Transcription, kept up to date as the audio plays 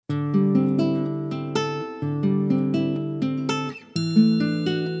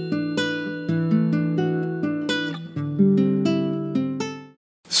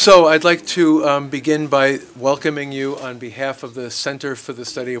So I'd like to begin by welcoming you on behalf of the Center for the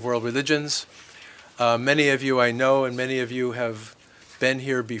Study of World Religions. Many of you I know, and many of you have been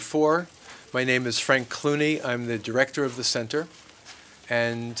here before. My name is Frank Clooney. I'm the director of the center,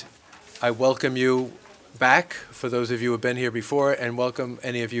 and I welcome you back, for those of you who have been here before, and welcome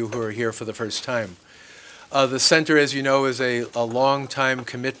any of you who are here for the first time. The center, as you know, is a long-time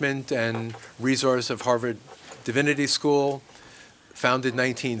commitment and resource of Harvard Divinity School, founded in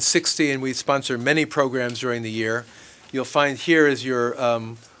 1960, and we sponsor many programs during the year. You'll find here as you're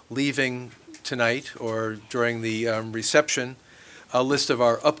leaving tonight or during the reception a list of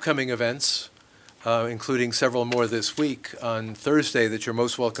our upcoming events, including several more this week on Thursday that you're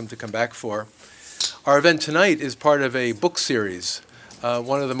most welcome to come back for. Our event tonight is part of a book series.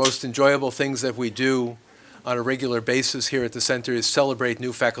 One of the most enjoyable things that we do on a regular basis here at the center is celebrate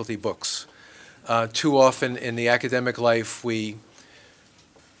new faculty books. Too often in the academic life, we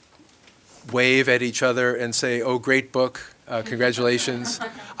wave at each other and say, "Oh, great book, congratulations,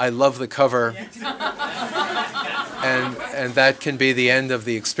 I love the cover," and that can be the end of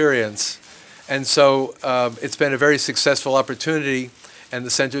the experience. And so it's been a very successful opportunity, and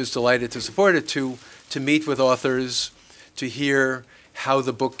the center is delighted to support it, to meet with authors, to hear how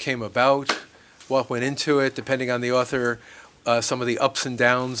the book came about, what went into it, depending on the author, some of the ups and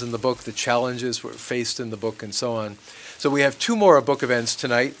downs in the book, the challenges were faced in the book, and so on. So we have two more book events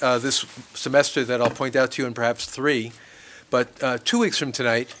tonight, this semester, that I'll point out to you, and perhaps three. But 2 weeks from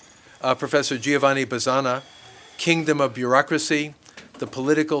tonight, Professor Giovanni Bazzana, Kingdom of Bureaucracy, The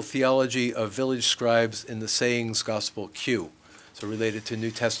Political Theology of Village Scribes in the Sayings Gospel Q, so related to New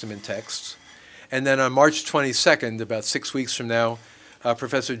Testament texts. And then on March 22nd, about 6 weeks from now,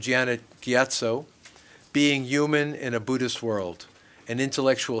 Professor Janet Gyatso, Being Human in a Buddhist World, An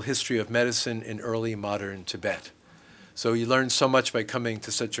Intellectual History of Medicine in Early Modern Tibet. So you learn so much by coming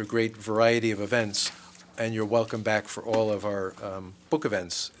to such a great variety of events, and you're welcome back for all of our book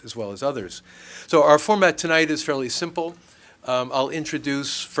events as well as others. So our format tonight is fairly simple. I'll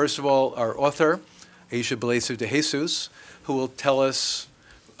introduce, first of all, our author, Aisha Belesu de Jesus, who will tell us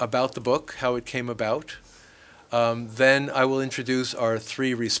about the book, how it came about. Then I will introduce our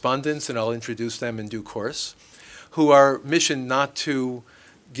three respondents, and I'll introduce them in due course, who are missioned not to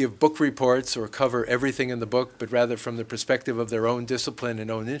give book reports or cover everything in the book, but rather from the perspective of their own discipline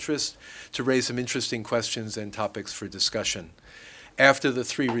and own interest, to raise some interesting questions and topics for discussion. After the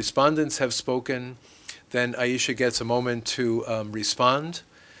three respondents have spoken, then Aisha gets a moment to respond,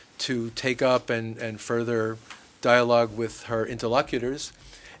 to take up and further dialogue with her interlocutors.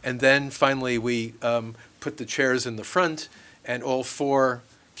 And then finally we put the chairs in the front, and all four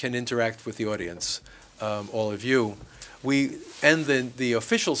can interact with the audience, all of you. We end the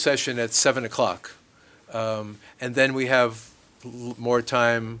official session at 7 o'clock, and then we have more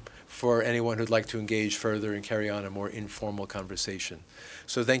time for anyone who'd like to engage further and carry on a more informal conversation.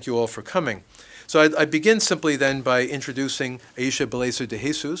 So thank you all for coming. So I begin simply then by introducing Aisha Belesu de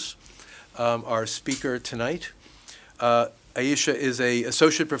Jesus, our speaker tonight. Aisha is an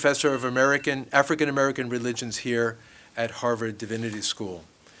associate professor of African-American religions here at Harvard Divinity School.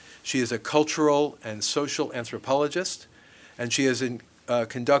 She is a cultural and social anthropologist, and she has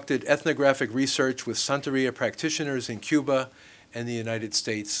conducted ethnographic research with Santeria practitioners in Cuba and the United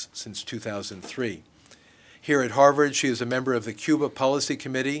States since 2003. Here at Harvard, she is a member of the Cuba Policy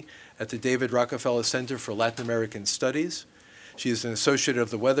Committee at the David Rockefeller Center for Latin American Studies. She is an associate of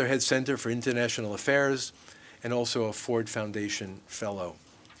the Weatherhead Center for International Affairs and also a Ford Foundation Fellow.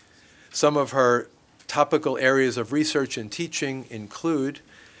 Some of her topical areas of research and teaching include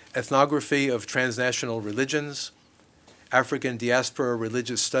ethnography of transnational religions, African diaspora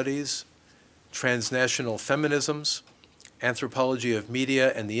religious studies, transnational feminisms, anthropology of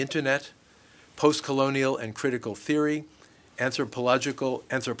media and the internet, post-colonial and critical theory,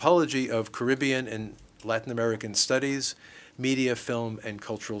 anthropology of Caribbean and Latin American studies, media, film, and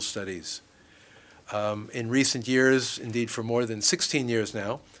cultural studies. In recent years, indeed for more than 16 years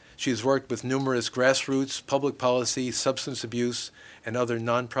now, she has worked with numerous grassroots, public policy, substance abuse, and other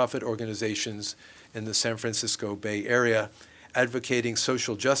nonprofit organizations in the San Francisco Bay Area, advocating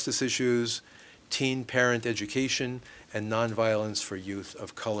social justice issues, teen parent education, and nonviolence for youth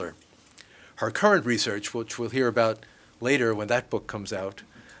of color. Her current research, which we'll hear about later when that book comes out,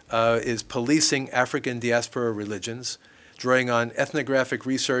 is Policing African Diaspora Religions, drawing on ethnographic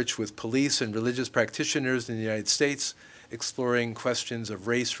research with police and religious practitioners in the United States, exploring questions of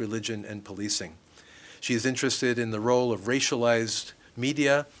race, religion, and policing. She is interested in the role of racialized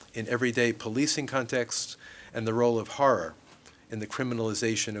media in everyday policing contexts and the role of horror in the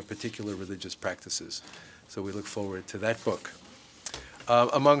criminalization of particular religious practices. So we look forward to that book.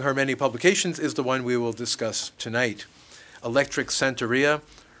 Among her many publications is the one we will discuss tonight, Electric Santeria,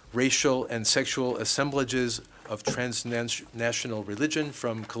 Racial and Sexual Assemblages of Transnational Religion,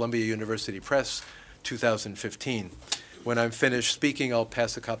 from Columbia University Press, 2015. When I'm finished speaking, I'll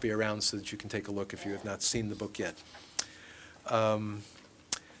pass a copy around so that you can take a look if you have not seen the book yet.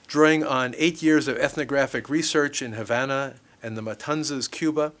 Drawing on 8 years of ethnographic research in Havana and the Matanzas,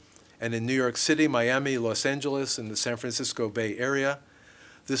 Cuba, and in New York City, Miami, Los Angeles, and the San Francisco Bay Area,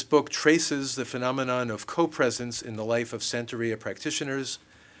 this book traces the phenomenon of co-presence in the life of Santeria practitioners,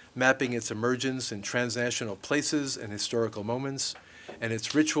 mapping its emergence in transnational places and historical moments, and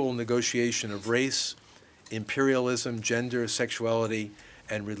its ritual negotiation of race, imperialism, gender, sexuality,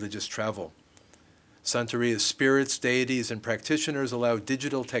 and religious travel. Santeria's spirits, deities, and practitioners allow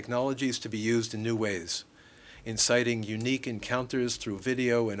digital technologies to be used in new ways, inciting unique encounters through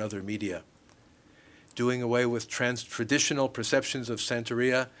video and other media. Doing away with traditional perceptions of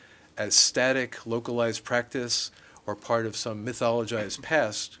Santeria as static, localized practice or part of some mythologized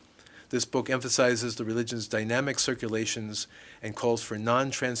past, this book emphasizes the religion's dynamic circulations and calls for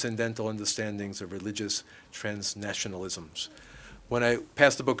non-transcendental understandings of religious transnationalisms. When I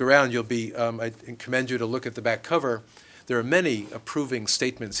pass the book around, you'll be, I commend you to look at the back cover. There are many approving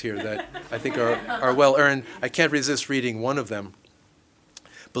statements here that I think are well earned. I can't resist reading one of them.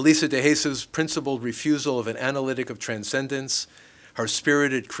 Belisa de Jesus' principled refusal of an analytic of transcendence, her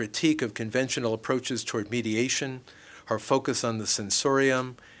spirited critique of conventional approaches toward mediation, her focus on the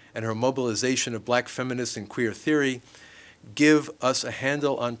sensorium, and her mobilization of black feminist and queer theory give us a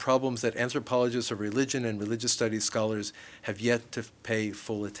handle on problems that anthropologists of religion and religious studies scholars have yet to pay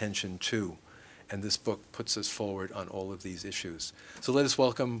full attention to. And this book puts us forward on all of these issues. So let us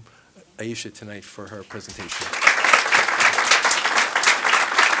welcome Aisha tonight for her presentation.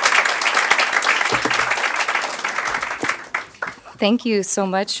 Thank you so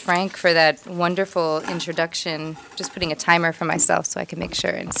much, Frank, for that wonderful introduction. Just putting a timer for myself so I can make sure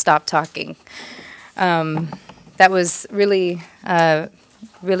and stop talking. That was really,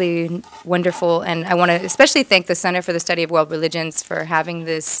 really wonderful, and I want to especially thank the Center for the Study of World Religions for having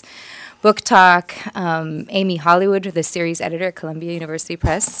this book talk, Amy Hollywood, the series editor at Columbia University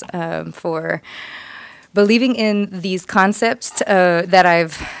Press, for believing in these concepts that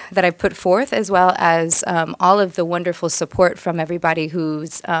I've put forth, as well as all of the wonderful support from everybody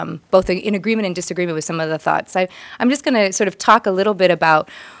who's both in agreement and disagreement with some of the thoughts. I'm just going to sort of talk a little bit about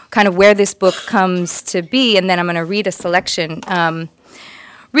kind of where this book comes to be, and then I'm going to read a selection.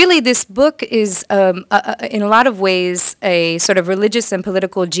 Really, this book is, in a lot of ways, a sort of religious and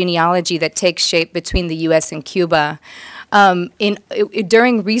political genealogy that takes shape between the U.S. and Cuba.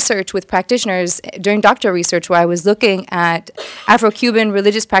 During research with practitioners, during doctoral research where I was looking at Afro-Cuban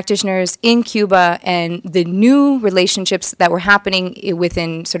religious practitioners in Cuba and the new relationships that were happening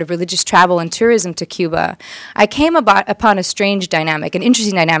within sort of religious travel and tourism to Cuba, I came upon a strange dynamic, an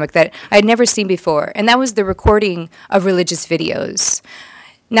interesting dynamic that I had never seen before, and that was the recording of religious videos.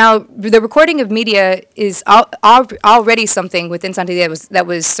 Now, the recording of media is already something within Santeria that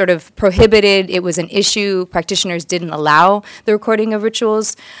was sort of prohibited. It was an issue. Practitioners didn't allow the recording of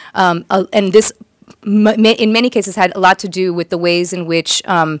rituals. And this, in many cases, had a lot to do with the ways in which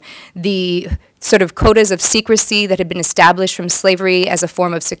the sort of quotas of secrecy that had been established from slavery as a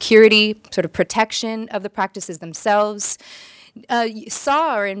form of security, sort of protection of the practices themselves,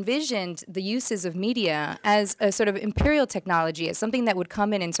 saw or envisioned the uses of media as a sort of imperial technology, as something that would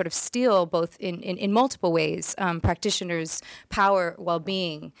come in and sort of steal, both in multiple ways, practitioners' power,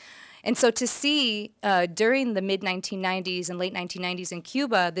 well-being. And so to see during the mid-1990s and late 1990s in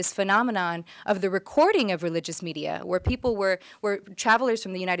Cuba this phenomenon of the recording of religious media, where people where travelers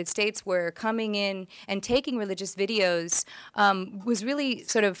from the United States were coming in and taking religious videos, was really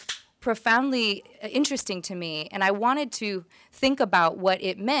sort of profoundly interesting to me, and I wanted to think about what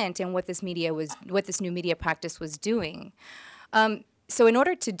it meant and what this new media practice was doing. So in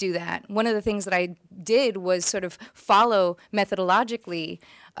order to do that, one of the things that I did was sort of follow methodologically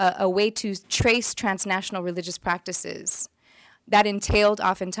a way to trace transnational religious practices. That entailed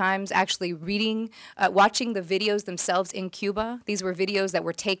oftentimes actually reading, watching the videos themselves in Cuba. These were videos that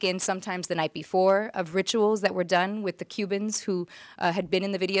were taken sometimes the night before of rituals that were done with the Cubans who had been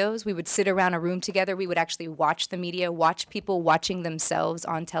in the videos. We would sit around a room together. We would actually watch the media, watch people watching themselves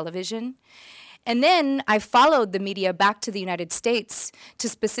on television. And then I followed the media back to the United States, to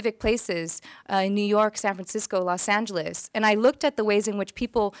specific places, in New York, San Francisco, Los Angeles. And I looked at the ways in which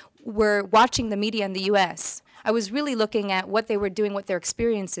people were watching the media in the U.S. I was really looking at what they were doing, what their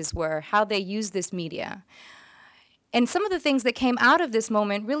experiences were, how they used this media. And some of the things that came out of this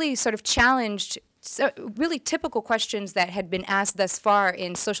moment really sort of challenged really typical questions that had been asked thus far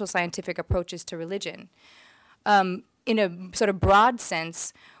in social scientific approaches to religion. In a sort of broad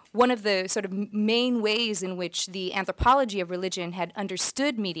sense, one of the sort of main ways in which the anthropology of religion had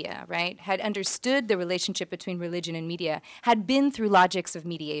understood media, right, had understood the relationship between religion and media, had been through logics of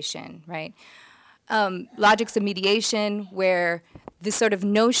mediation, right? Logics of mediation where this sort of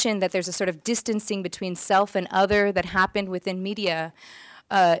notion that there's a sort of distancing between self and other that happened within media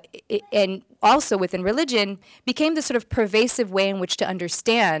and also within religion became the sort of pervasive way in which to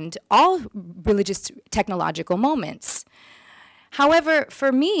understand all religious technological moments. However,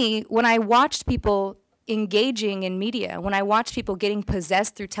 for me, when I watched people engaging in media, when I watched people getting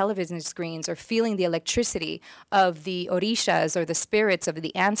possessed through television screens or feeling the electricity of the orishas or the spirits of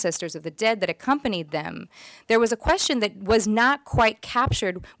the ancestors of the dead that accompanied them, there was a question that was not quite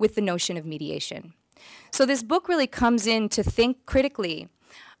captured with the notion of mediation. So this book really comes in to think critically,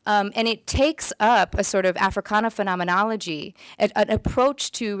 and it takes up a sort of Africana phenomenology, an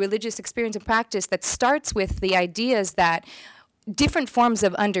approach to religious experience and practice that starts with the ideas that different forms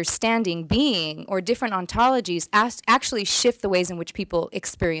of understanding being or different ontologies actually shift the ways in which people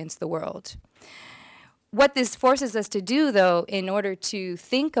experience the world. What this forces us to do, though, in order to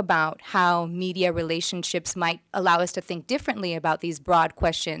think about how media relationships might allow us to think differently about these broad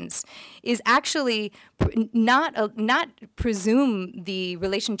questions, is actually not presume the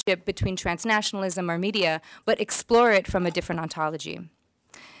relationship between transnationalism or media, but explore it from a different ontology.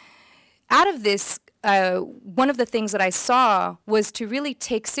 Out of this, one of the things that I saw was to really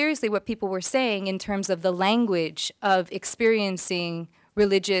take seriously what people were saying in terms of the language of experiencing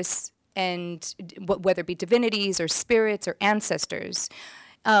religious and whether it be divinities or spirits or ancestors.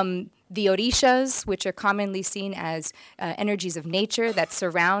 The orishas, which are commonly seen as energies of nature that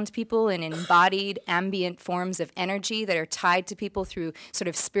surround people in embodied ambient forms of energy that are tied to people through sort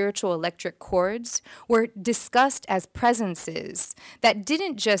of spiritual electric cords, were discussed as presences that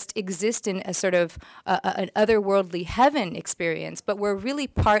didn't just exist in a sort of an otherworldly heaven experience, but were really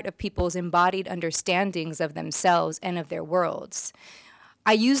part of people's embodied understandings of themselves and of their worlds.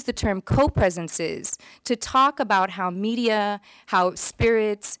 I use the term co-presences to talk about how media, how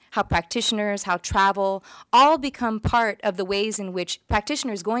spirits, how practitioners, how travel, all become part of the ways in which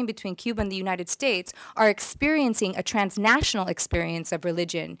practitioners going between Cuba and the United States are experiencing a transnational experience of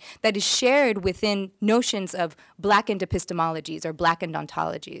religion that is shared within notions of blackened epistemologies or blackened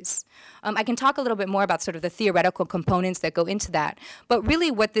ontologies. I can talk a little bit more about sort of the theoretical components that go into that, but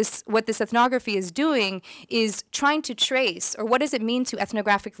really what this ethnography is doing is trying to trace, or what does it mean to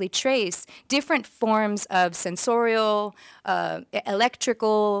ethnographically trace different forms of sensorial,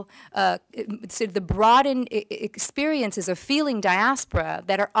 electrical, sort of the broadened experiences of feeling diaspora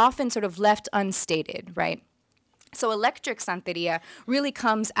that are often sort of left unstated, right? So electric Santeria really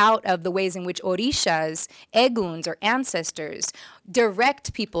comes out of the ways in which orishas, eguns, or ancestors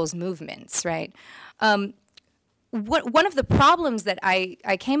direct people's movements, right? One of the problems that I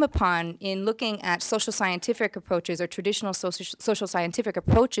came upon in looking at social scientific approaches or traditional social scientific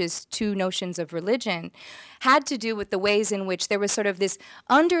approaches to notions of religion had to do with the ways in which there was sort of this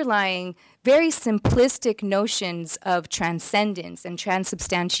underlying, very simplistic notions of transcendence and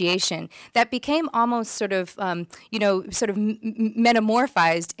transubstantiation that became almost sort of,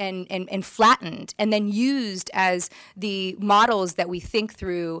 metamorphized and flattened and then used as the models that we think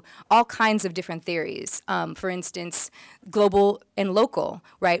through all kinds of different theories. For instance, global and local,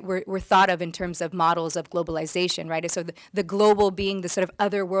 right? We're thought of in terms of models of globalization, right? So the global being the sort of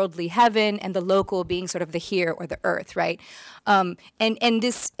otherworldly heaven, and the local being sort of the here or the earth, right? And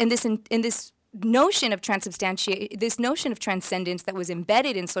this notion of transubstantiation, this notion of transcendence that was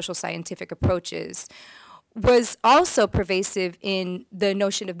embedded in social scientific approaches, was also pervasive in the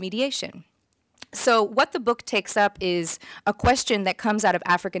notion of mediation. So what the book takes up is a question that comes out of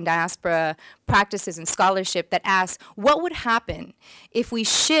African diaspora practices and scholarship that asks, what would happen if we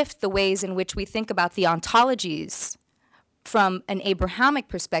shift the ways in which we think about the ontologies from an Abrahamic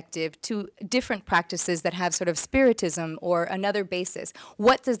perspective to different practices that have sort of spiritism or another basis?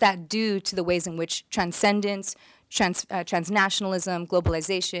 What does that do to the ways in which transcendence, transnationalism,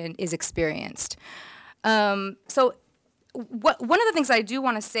 globalization is experienced? One of the things I do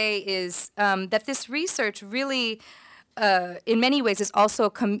want to say is that this research really, in many ways, is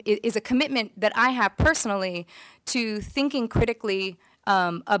also is a commitment that I have personally to thinking critically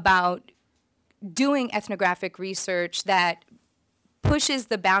about doing ethnographic research that pushes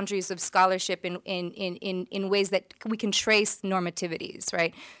the boundaries of scholarship in ways that we can trace normativities,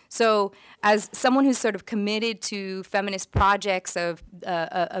 right? So as someone who's sort of committed to feminist projects of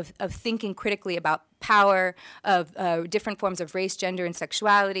thinking critically about power, of different forms of race, gender, and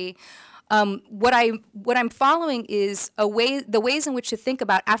sexuality, What I'm following is the ways in which to think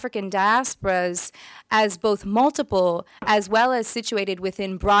about African diasporas as both multiple as well as situated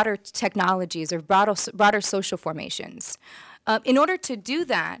within broader technologies or broader social formations. In order to do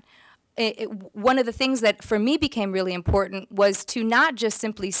that, one of the things that for me became really important was to not just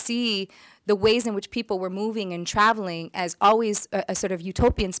simply see the ways in which people were moving and traveling as always a sort of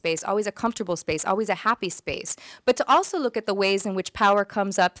utopian space, always a comfortable space, always a happy space, but to also look at the ways in which power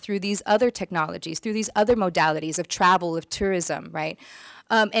comes up through these other technologies, through these other modalities of travel, of tourism, right?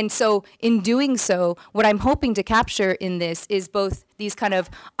 And so in doing so, what I'm hoping to capture in this is both these kind of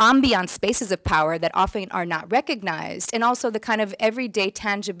ambient spaces of power that often are not recognized, and also the kind of everyday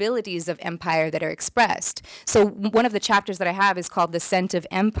tangibilities of empire that are expressed. So one of the chapters that I have is called The Scent of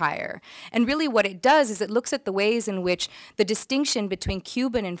Empire. And really what it does is it looks at the ways in which the distinction between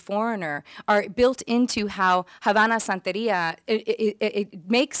Cuban and foreigner are built into how Havana Santeria, it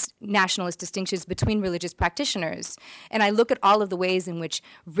makes nationalist distinctions between religious practitioners. And I look at all of the ways in which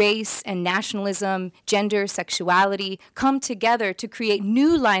race and nationalism, gender, sexuality come together to create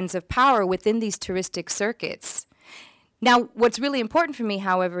new lines of power within these touristic circuits. Now, what's really important for me,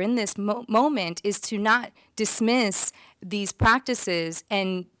 however, in this moment is to not dismiss these practices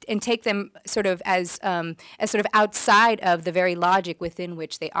and take them sort of as sort of outside of the very logic within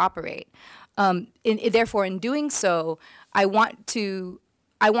which they operate. Therefore, in doing so, I want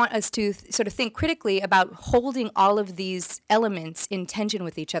us to sort of think critically about holding all of these elements in tension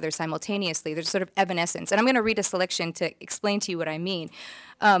with each other simultaneously. There's sort of evanescence. And I'm going to read a selection to explain to you what I mean.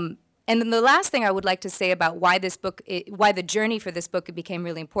 And then the last thing I would like to say about why this book, why the journey for this book became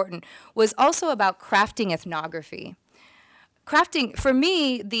really important, was also about crafting ethnography. Crafting, for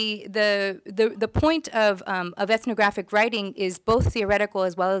me, the point of ethnographic writing is both theoretical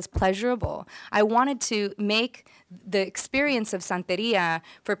as well as pleasurable. I wanted to make the experience of Santeria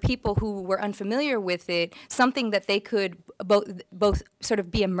for people who were unfamiliar with it something that they could both sort of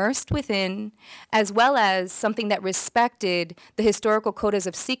be immersed within, as well as something that respected the historical quotas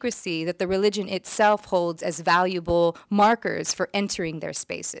of secrecy that the religion itself holds as valuable markers for entering their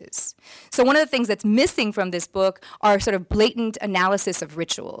spaces. So one of the things that's missing from this book are sort of blatant analysis of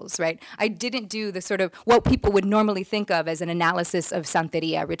rituals, right? I didn't do the sort of what people would normally think of as an analysis of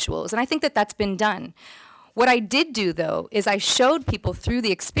Santeria rituals, and I think that that's been done. What I did do, though, is I showed people through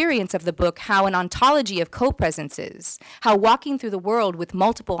the experience of the book how an ontology of co-presences, how walking through the world with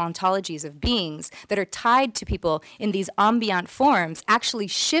multiple ontologies of beings that are tied to people in these ambient forms actually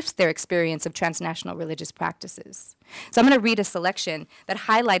shifts their experience of transnational religious practices. So I'm going to read a selection that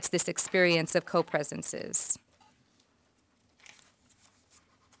highlights this experience of co-presences.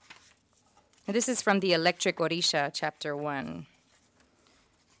 And this is from the Electric Orisha, Chapter 1.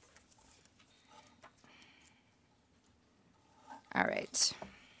 All right.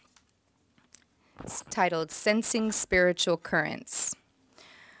 It's titled Sensing Spiritual Currents.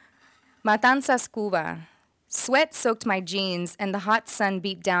 Matanzas, Cuba. Sweat soaked my jeans and the hot sun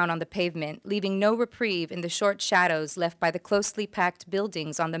beat down on the pavement, leaving no reprieve in the short shadows left by the closely packed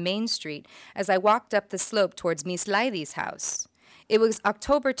buildings on the main street as I walked up the slope towards Miss Laidis' house. It was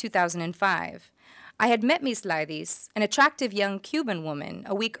October 2005. I had met Miss Laidis, an attractive young Cuban woman,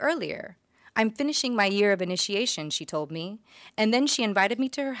 a week earlier. I'm finishing my year of initiation, she told me, and then she invited me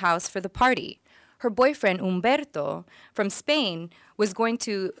to her house for the party. Her boyfriend, Humberto, from Spain, was going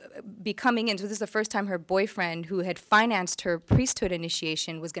to be coming in. So this is the first time her boyfriend, who had financed her priesthood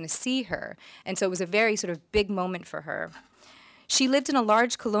initiation, was going to see her. And so it was a very sort of big moment for her. She lived in a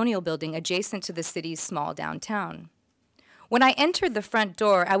large colonial building adjacent to the city's small downtown. When I entered the front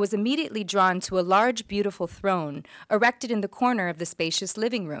door, I was immediately drawn to a large, beautiful throne erected in the corner of the spacious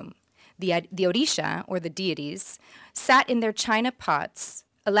living room. The Orisha, or the deities, sat in their china pots,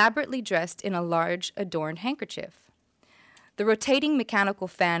 elaborately dressed in a large, adorned handkerchief. The rotating mechanical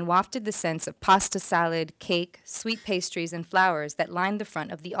fan wafted the scents of pasta salad, cake, sweet pastries, and flowers that lined the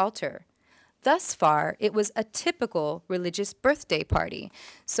front of the altar. Thus far, it was a typical religious birthday party.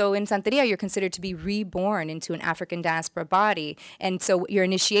 So in Santeria, you're considered to be reborn into an African diaspora body, and so your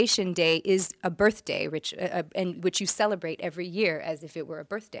initiation day is a birthday, which you celebrate every year as if it were a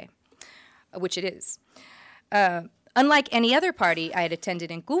birthday. Which it is. Unlike any other party I had attended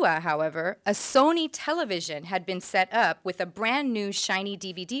in Cuba, however, a Sony television had been set up with a brand new shiny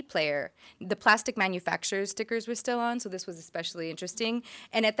DVD player. The plastic manufacturer's stickers were still on, so this was especially interesting.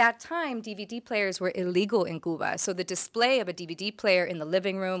 And at that time, DVD players were illegal in Cuba, so the display of a DVD player in the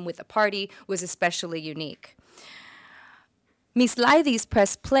living room with a party was especially unique. Miss Laidis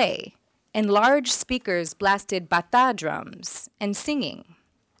pressed play, and large speakers blasted bata drums and singing.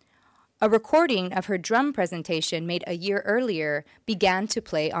 A recording of her drum presentation made a year earlier began to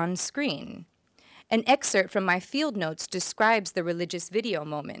play on screen. An excerpt from my field notes describes the religious video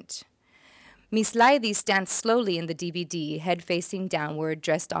moment. Miss Laidis danced slowly in the DVD, head facing downward,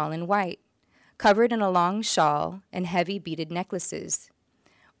 dressed all in white, covered in a long shawl and heavy beaded necklaces.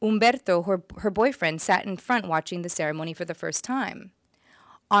 Humberto, her boyfriend, sat in front watching the ceremony for the first time.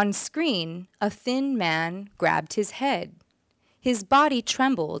 On screen, a thin man grabbed his head. His body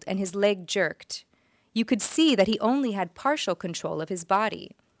trembled and his leg jerked. You could see that he only had partial control of his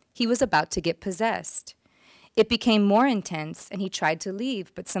body. He was about to get possessed. It became more intense and he tried to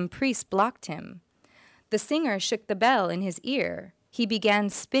leave, but some priest blocked him. The singer shook the bell in his ear. He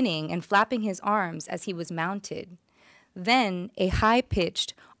began spinning and flapping his arms as he was mounted. Then a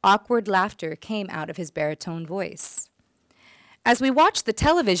high-pitched, awkward laughter came out of his baritone voice. As we watched the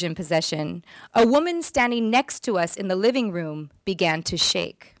television possession, a woman standing next to us in the living room began to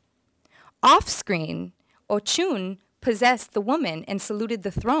shake. Off-screen, Ochun possessed the woman and saluted the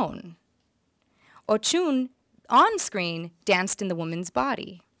throne. Ochun, on-screen, danced in the woman's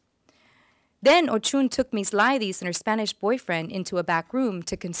body. Then Ochun took Miss Laidis and her Spanish boyfriend into a back room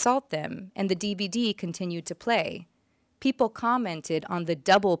to consult them, and the DVD continued to play. People commented on the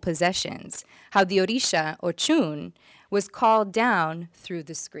double possessions, how the Orisha, Ochun, was called down through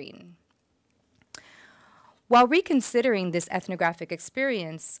the screen. While reconsidering this ethnographic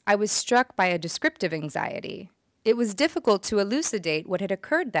experience, I was struck by a descriptive anxiety. It was difficult to elucidate what had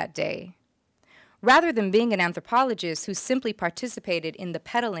occurred that day. Rather than being an anthropologist who simply participated in the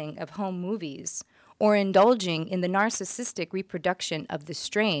peddling of home movies or indulging in the narcissistic reproduction of the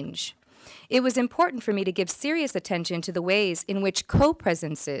strange, it was important for me to give serious attention to the ways in which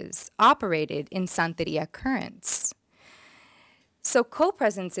co-presences operated in Santeria currents. So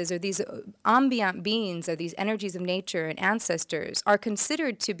co-presences, or these ambient beings, or these energies of nature and ancestors, are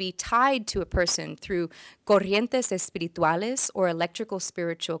considered to be tied to a person through corrientes espirituales, or electrical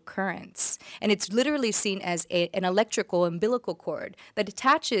spiritual currents. And it's literally seen as an electrical umbilical cord that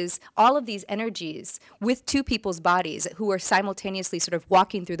attaches all of these energies with two people's bodies who are simultaneously sort of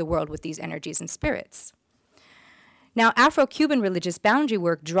walking through the world with these energies and spirits. Now, Afro-Cuban religious boundary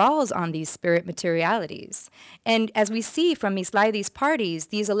work draws on these spirit materialities. And as we see from Miss Laidis' parties,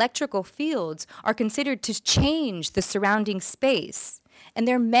 these electrical fields are considered to change the surrounding space. And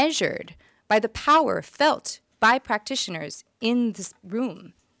they're measured by the power felt by practitioners in this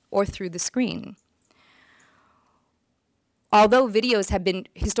room or through the screen. Although videos have been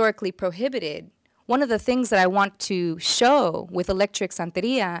historically prohibited, one of the things that I want to show with Electric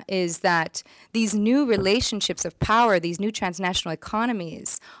Santeria is that these new relationships of power, these new transnational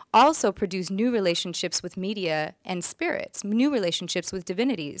economies, also produce new relationships with media and spirits, new relationships with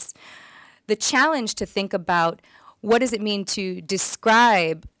divinities. The challenge to think about what does it mean to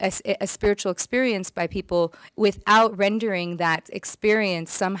describe a spiritual experience by people without rendering that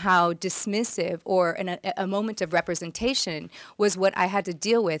experience somehow dismissive or a moment of representation was what I had to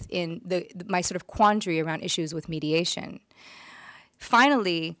deal with in my sort of quandary around issues with mediation.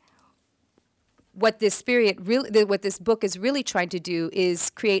 Finally, what this book is really trying to do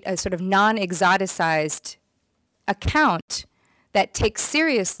is create a sort of non-exoticized account that takes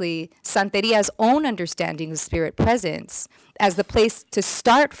seriously Santeria's own understanding of spirit presence as the place to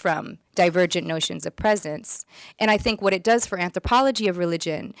start from divergent notions of presence. And I think what it does for anthropology of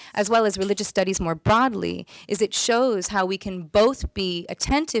religion, as well as religious studies more broadly, is it shows how we can both be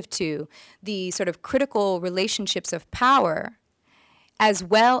attentive to the sort of critical relationships of power, as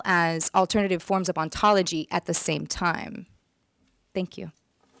well as alternative forms of ontology at the same time. Thank you.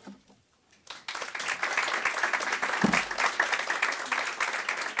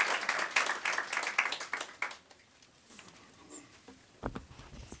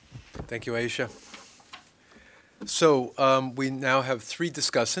 Thank you, Aisha. So we now have three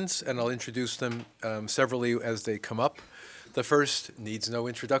discussants, and I'll introduce them severally as they come up. The first needs no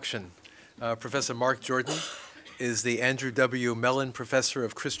introduction. Professor Mark Jordan is the Andrew W. Mellon Professor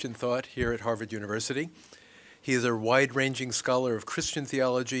of Christian Thought here at Harvard University. He is a wide-ranging scholar of Christian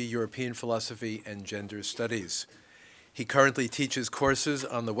theology, European philosophy, and gender studies. He currently teaches courses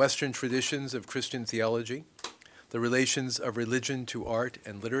on the Western traditions of Christian theology, the relations of religion to art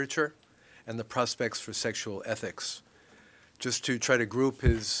and literature, and the prospects for sexual ethics. Just to try to group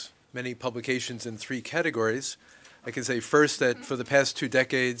his many publications in three categories, I can say first that for the past 2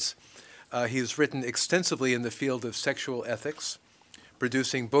 decades, he has written extensively in the field of sexual ethics,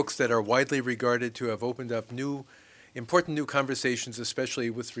 producing books that are widely regarded to have opened up important new conversations, especially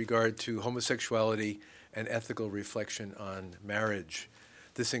with regard to homosexuality and ethical reflection on marriage.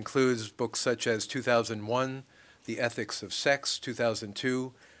 This includes books such as 2001, The Ethics of Sex,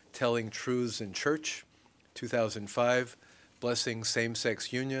 2002, Telling Truths in Church, 2005, Blessing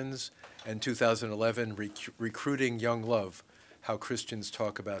Same-Sex Unions, and 2011, Recruiting Young Love, How Christians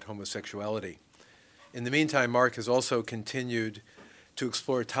Talk About Homosexuality. In the meantime, Mark has also continued to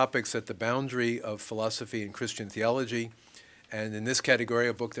explore topics at the boundary of philosophy and Christian theology, and in this category,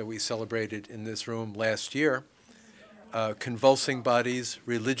 a book that we celebrated in this room last year, Convulsing Bodies,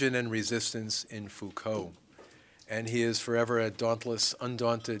 Religion and Resistance in Foucault. And he is forever a dauntless,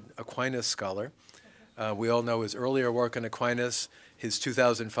 undaunted Aquinas scholar. We all know his earlier work on Aquinas, his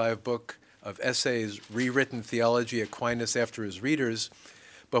 2005 book of essays, Rewritten Theology, Aquinas After His Readers,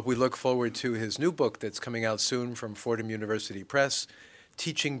 but we look forward to his new book that's coming out soon from Fordham University Press,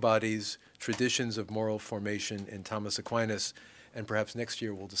 Teaching Bodies, Traditions of Moral Formation in Thomas Aquinas, and perhaps next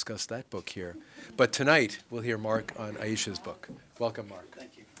year we'll discuss that book here. But tonight, we'll hear Mark on Aisha's book. Welcome, Mark.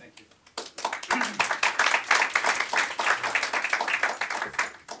 Thank you. Thank you.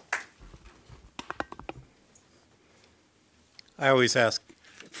 I always ask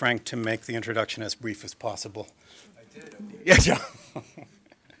Frank to make the introduction as brief as possible. I did. Yeah.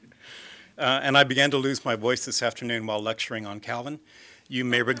 And I began to lose my voice this afternoon while lecturing on Calvin. You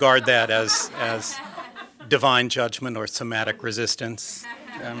may regard that as divine judgment or somatic resistance.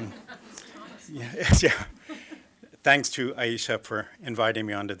 Yeah. Thanks to Aisha for inviting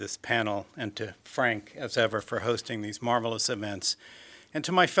me onto this panel, and to Frank, as ever, for hosting these marvelous events, and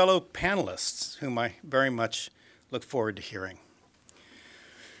to my fellow panelists, whom I very much look forward to hearing.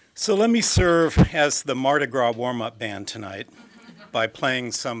 So let me serve as the Mardi Gras warm-up band tonight by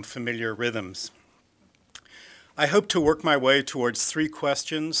playing some familiar rhythms. I hope to work my way towards three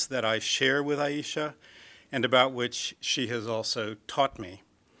questions that I share with Aisha and about which she has also taught me.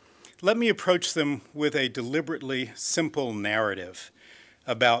 Let me approach them with a deliberately simple narrative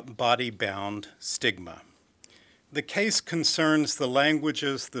about body-bound stigma. The case concerns the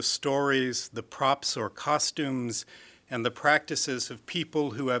languages, the stories, the props or costumes, and the practices of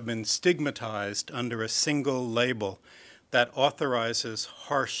people who have been stigmatized under a single label that authorizes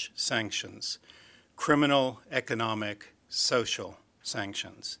harsh sanctions: criminal, economic, social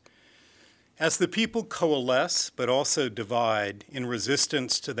sanctions. As the people coalesce but also divide in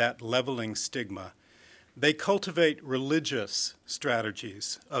resistance to that leveling stigma, they cultivate religious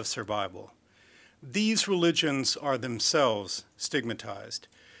strategies of survival. These religions are themselves stigmatized.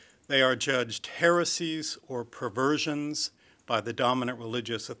 They are judged heresies or perversions by the dominant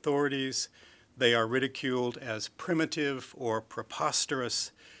religious authorities. They are ridiculed as primitive or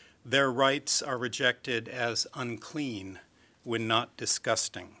preposterous. Their rites are rejected as unclean when not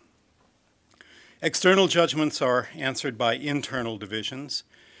disgusting. External judgments are answered by internal divisions.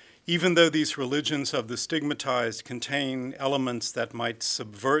 Even though these religions of the stigmatized contain elements that might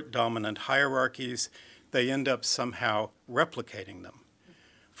subvert dominant hierarchies, they end up somehow replicating them.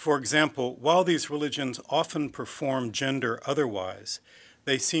 For example, while these religions often perform gender otherwise,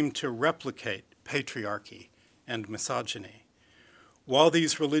 they seem to replicate patriarchy and misogyny. While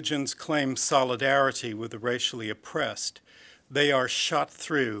these religions claim solidarity with the racially oppressed, they are shot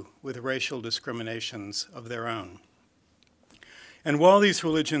through with racial discriminations of their own. And while these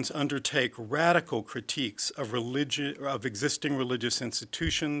religions undertake radical critiques of existing religious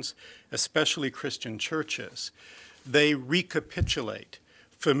institutions, especially Christian churches, they recapitulate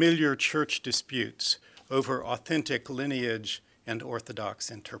familiar church disputes over authentic lineage and orthodox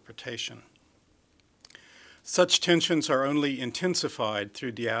interpretation. Such tensions are only intensified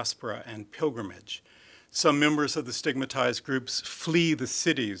through diaspora and pilgrimage. Some members of the stigmatized groups flee the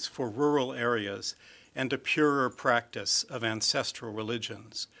cities for rural areas and a purer practice of ancestral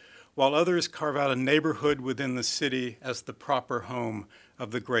religions, while others carve out a neighborhood within the city as the proper home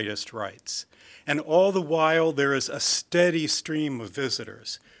of the greatest rites. And all the while, there is a steady stream of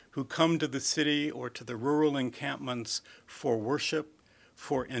visitors who come to the city or to the rural encampments for worship,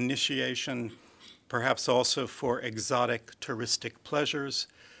 for initiation, perhaps also for exotic touristic pleasures,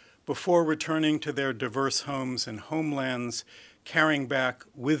 before returning to their diverse homes and homelands, carrying back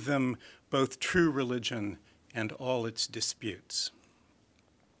with them both true religion and all its disputes.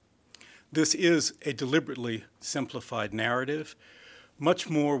 This is a deliberately simplified narrative. Much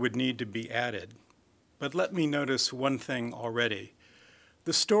more would need to be added. But let me notice one thing already.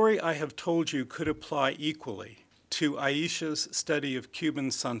 The story I have told you could apply equally to Aisha's study of Cuban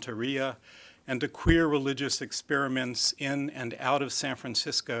Santeria and to queer religious experiments in and out of San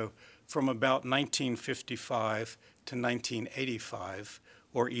Francisco from about 1955 to 1985,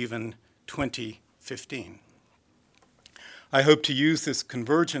 or even 2015. I hope to use this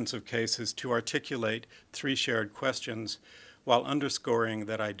convergence of cases to articulate three shared questions while underscoring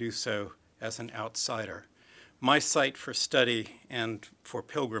that I do so as an outsider. My site for study and for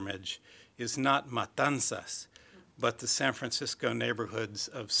pilgrimage is not Matanzas, but the San Francisco neighborhoods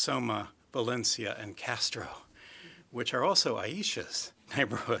of Soma, Valencia, and Castro, which are also Aisha's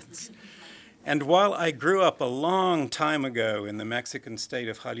neighborhoods. And while I grew up a long time ago in the Mexican state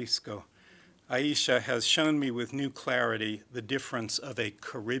of Jalisco, Aisha has shown me with new clarity the difference of a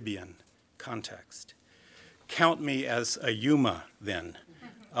Caribbean context. Count me as a Yuma, then,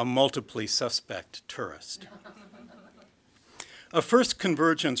 a multiply suspect tourist. A first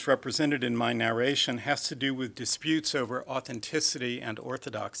convergence represented in my narration has to do with disputes over authenticity and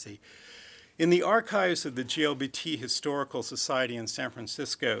orthodoxy. In the archives of the GLBT Historical Society in San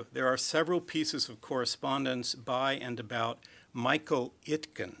Francisco, there are several pieces of correspondence by and about Michael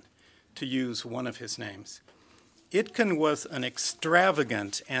Itkin, to use one of his names. Itkin was an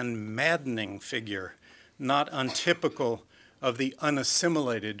extravagant and maddening figure, not untypical of the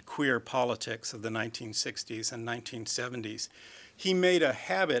unassimilated queer politics of the 1960s and 1970s. He made a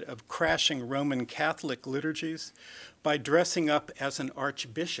habit of crashing Roman Catholic liturgies by dressing up as an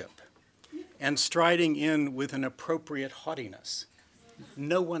archbishop and striding in with an appropriate haughtiness.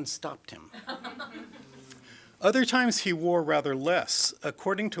 No one stopped him. Other times he wore rather less.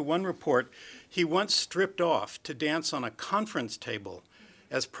 According to one report, he once stripped off to dance on a conference table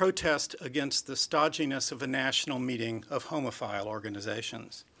as protest against the stodginess of a national meeting of homophile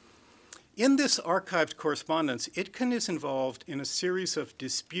organizations. In this archived correspondence, Itkin is involved in a series of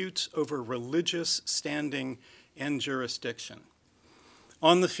disputes over religious standing and jurisdiction.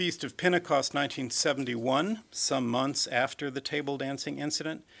 On the Feast of Pentecost 1971, some months after the table dancing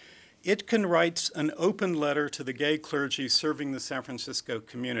incident, Itkin writes an open letter to the gay clergy serving the San Francisco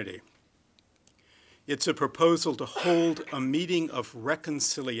community. It's a proposal to hold a meeting of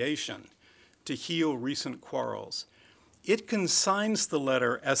reconciliation to heal recent quarrels. Itkin signs the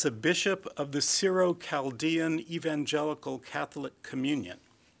letter as a bishop of the Syro-Chaldean Evangelical Catholic Communion.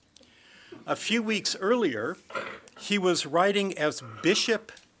 A few weeks earlier, he was writing as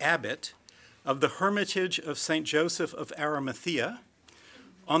Bishop Abbot of the Hermitage of St. Joseph of Arimathea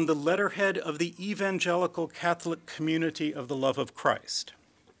on the letterhead of the Evangelical Catholic Community of the Love of Christ,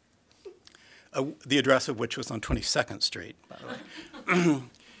 the address of which was on 22nd Street, by the way.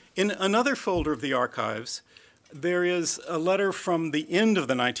 In another folder of the archives, there is a letter from the end of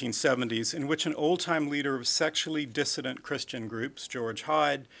the 1970s in which an old-time leader of sexually dissident Christian groups, George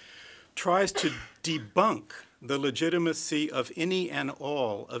Hyde, tries to debunk the legitimacy of any and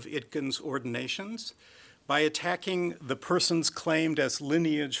all of Itkin's ordinations by attacking the persons claimed as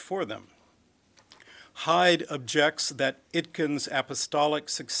lineage for them. Hyde objects that Itkin's apostolic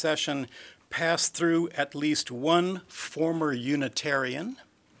succession passed through at least one former Unitarian,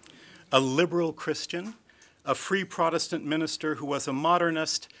 a liberal Christian, a free Protestant minister who was a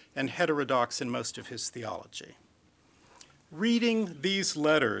modernist and heterodox in most of his theology. Reading these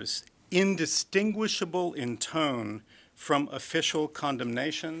letters, indistinguishable in tone from official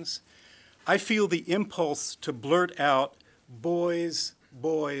condemnations, I feel the impulse to blurt out, "Boys,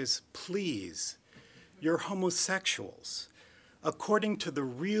 boys, please, you're homosexuals. According to the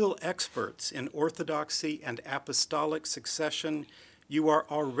real experts in orthodoxy and apostolic succession, you are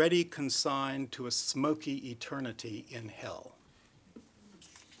already consigned to a smoky eternity in hell."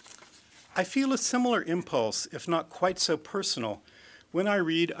 I feel a similar impulse, if not quite so personal, when I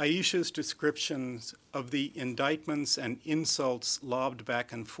read Aisha's descriptions of the indictments and insults lobbed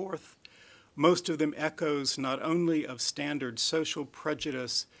back and forth, most of them echoes not only of standard social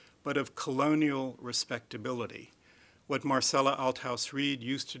prejudice, but of colonial respectability, what Marcella Althaus Reed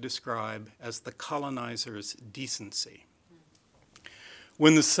used to describe as the colonizer's decency.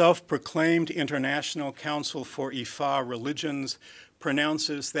 When the self-proclaimed International Council for Ifa Religions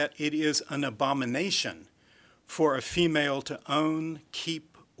pronounces that it is an abomination for a female to own,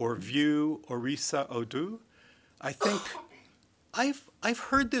 keep, or view Orisa Odu, I think, I've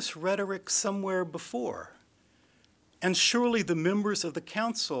heard this rhetoric somewhere before. And surely the members of the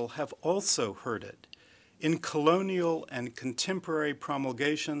council have also heard it in colonial and contemporary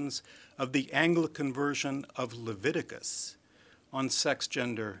promulgations of the Anglican version of Leviticus on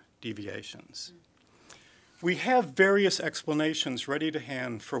sex-gender deviations. We have various explanations ready to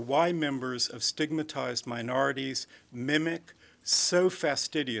hand for why members of stigmatized minorities mimic so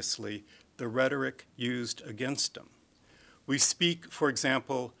fastidiously the rhetoric used against them. We speak, for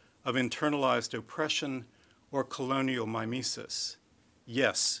example, of internalized oppression or colonial mimesis.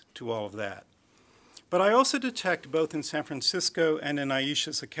 Yes to all of that. But I also detect, both in San Francisco and in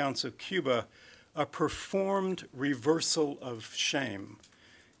Aisha's accounts of Cuba, a performed reversal of shame,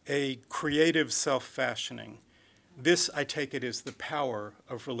 a creative self-fashioning. This, I take it, is the power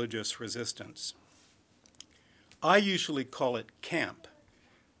of religious resistance. I usually call it camp,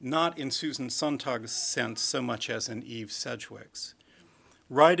 not in Susan Sontag's sense so much as in Eve Sedgwick's.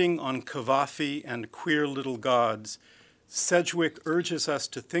 Writing on Cavafy and Queer Little Gods, Sedgwick urges us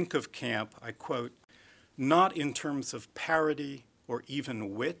to think of camp, I quote, not in terms of parody or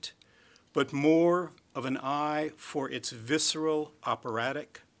even wit, but more of an eye for its visceral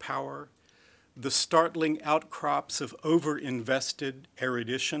operatic power, the startling outcrops of over-invested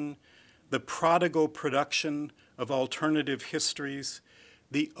erudition, the prodigal production of alternative histories,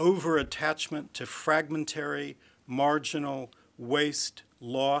 the over-attachment to fragmentary, marginal, waste,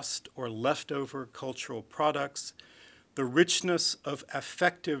 lost, or leftover cultural products, the richness of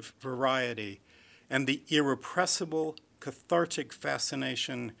affective variety, and the irrepressible, cathartic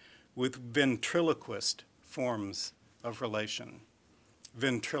fascination with ventriloquist forms of relation.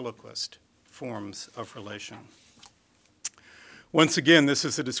 Ventriloquist forms of relation. Once again, this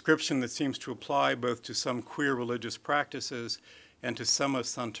is a description that seems to apply both to some queer religious practices and to some of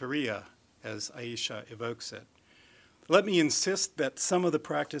Santeria, as Aisha evokes it. Let me insist that some of the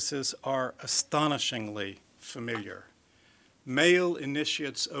practices are astonishingly familiar. Male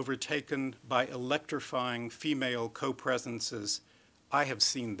initiates overtaken by electrifying female co-presences, I have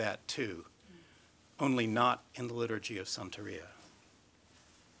seen that too, only not in the liturgy of Santeria.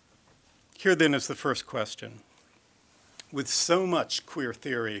 Here then is the first question. With so much queer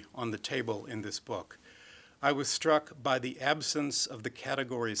theory on the table in this book, I was struck by the absence of the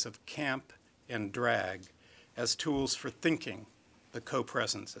categories of camp and drag as tools for thinking the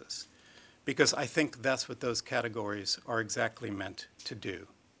co-presences, because I think that's what those categories are exactly meant to do.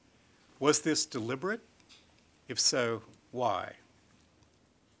 Was this deliberate? If so, why?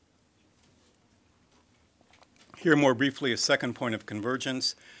 Here, more briefly, a second point of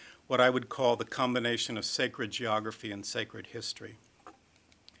convergence, what I would call the combination of sacred geography and sacred history.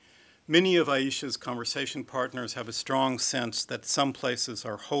 Many of Aisha's conversation partners have a strong sense that some places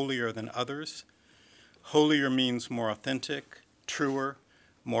are holier than others. Holier means more authentic, truer,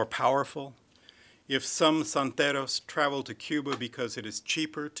 more powerful. If some santeros travel to Cuba because it is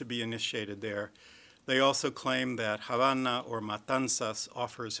cheaper to be initiated there, they also claim that Havana or Matanzas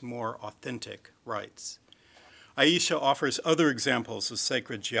offers more authentic rites. Aisha offers other examples of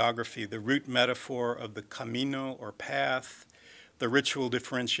sacred geography, the root metaphor of the camino or path, the ritual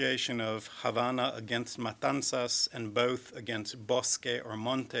differentiation of Havana against Matanzas and both against bosque or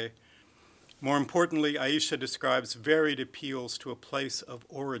monte. More importantly, Aisha describes varied appeals to a place of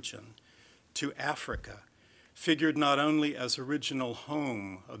origin, to Africa, figured not only as original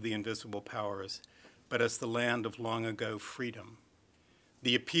home of the invisible powers, but as the land of long ago freedom.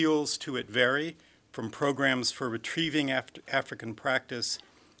 The appeals to it vary from programs for retrieving African practice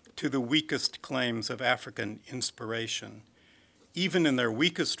to the weakest claims of African inspiration. Even in their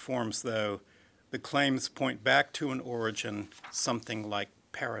weakest forms, though, the claims point back to an origin, something like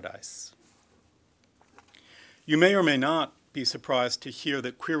paradise. You may or may not be surprised to hear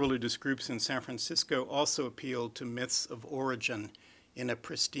that queer religious groups in San Francisco also appealed to myths of origin in a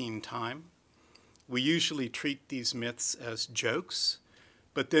pristine time. We usually treat these myths as jokes,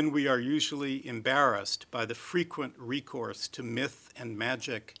 but then we are usually embarrassed by the frequent recourse to myth and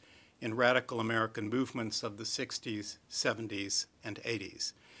magic in radical American movements of the 60s, 70s, and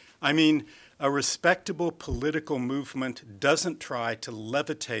 80s. I mean, a respectable political movement doesn't try to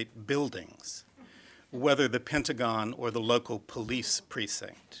levitate buildings, whether the Pentagon or the local police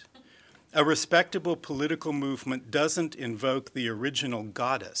precinct. A respectable political movement doesn't invoke the original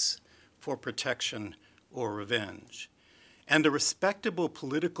goddess for protection or revenge. And a respectable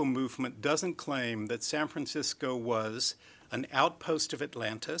political movement doesn't claim that San Francisco was an outpost of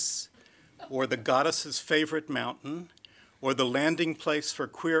Atlantis, or the goddess's favorite mountain, or the landing place for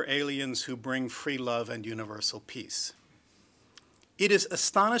queer aliens who bring free love and universal peace. It is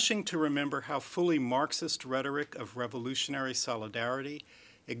astonishing to remember how fully Marxist rhetoric of revolutionary solidarity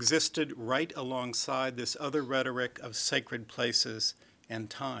existed right alongside this other rhetoric of sacred places and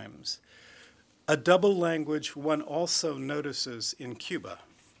times. A double language one also notices in Cuba.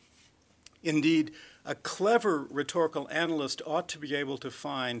 Indeed, a clever rhetorical analyst ought to be able to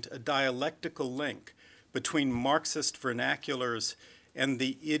find a dialectical link between Marxist vernaculars and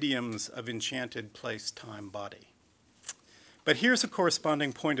the idioms of enchanted place, time, body. But here's a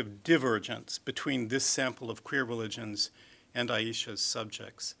corresponding point of divergence between this sample of queer religions and Aisha's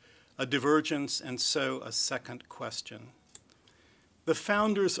subjects, a divergence and so a second question. The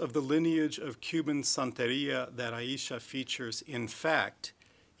founders of the lineage of Cuban Santeria that Aisha features, in fact,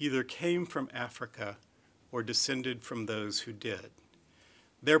 either came from Africa or descended from those who did.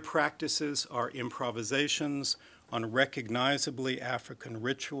 Their practices are improvisations on recognizably African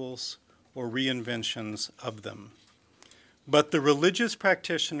rituals or reinventions of them. But the religious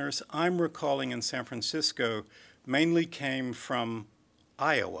practitioners I'm recalling in San Francisco mainly came from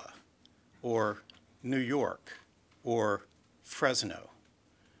Iowa or New York or Fresno.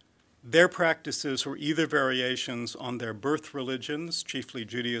 Their practices were either variations on their birth religions, chiefly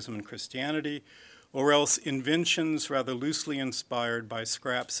Judaism and Christianity, or else inventions rather loosely inspired by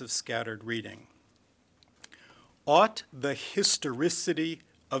scraps of scattered reading. Ought the historicity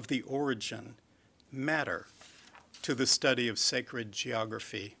of the origin matter to the study of sacred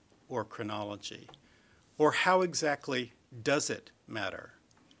geography or chronology? Or how exactly does it matter?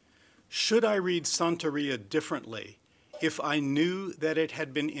 Should I read Santeria differently if I knew that it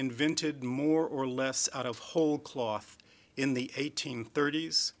had been invented more or less out of whole cloth in the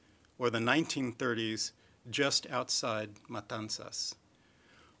 1830s or the 1930s just outside Matanzas?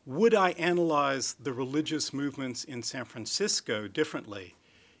 Would I analyze the religious movements in San Francisco differently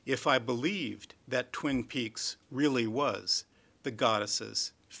if I believed that Twin Peaks really was the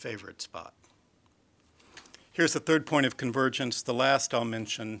goddess's favorite spot? Here's the third point of convergence, the last I'll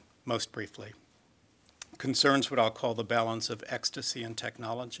mention most briefly. Concerns what I'll call the balance of ecstasy and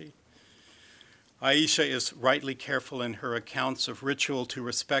technology. Aisha is rightly careful in her accounts of ritual to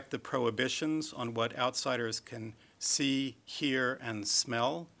respect the prohibitions on what outsiders can see, hear, and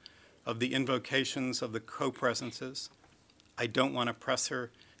smell of the invocations of the co-presences. I don't want to press her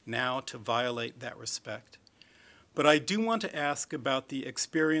now to violate that respect. But I do want to ask about the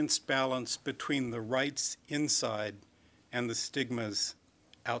experienced balance between the rites inside and the stigmas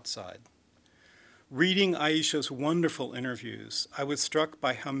outside. Reading Aisha's wonderful interviews, I was struck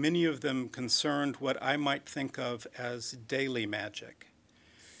by how many of them concerned what I might think of as daily magic,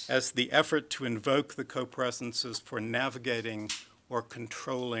 as the effort to invoke the co-presences for navigating or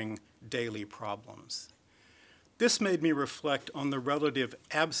controlling daily problems. This made me reflect on the relative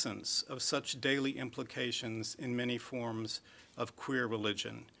absence of such daily implications in many forms of queer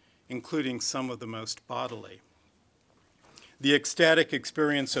religion, including some of the most bodily. The ecstatic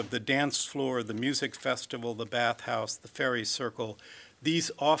experience of the dance floor, the music festival, the bathhouse, the fairy circle,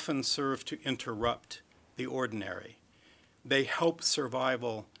 these often serve to interrupt the ordinary. They help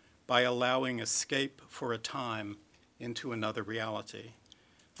survival by allowing escape for a time into another reality.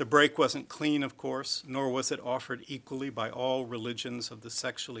 The break wasn't clean, of course, nor was it offered equally by all religions of the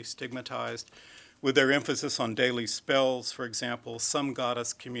sexually stigmatized. With their emphasis on daily spells, for example, some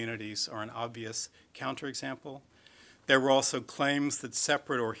goddess communities are an obvious counterexample. There were also claims that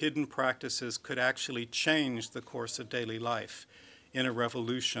separate or hidden practices could actually change the course of daily life in a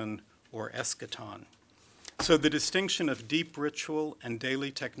revolution or eschaton. So the distinction of deep ritual and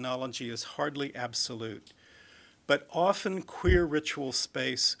daily technology is hardly absolute, but often queer ritual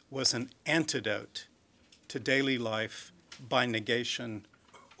space was an antidote to daily life by negation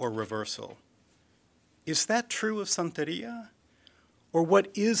or reversal. Is that true of Santeria? Or what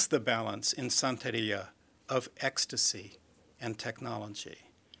is the balance in Santeria of ecstasy and technology?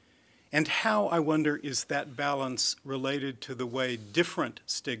 And how, I wonder, is that balance related to the way different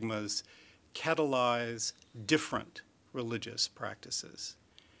stigmas catalyze different religious practices?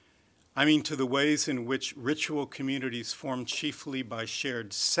 I mean, to the ways in which ritual communities formed chiefly by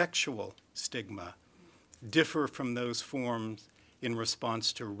shared sexual stigma differ from those formed in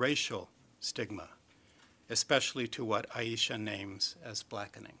response to racial stigma, especially to what Aisha names as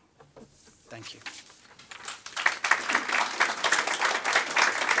blackening. Thank you.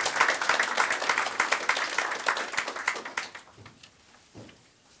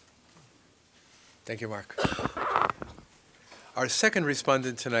 Thank you, Mark. Our second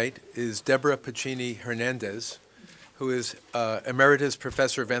respondent tonight is Deborah Pacini Hernandez, who is Emeritus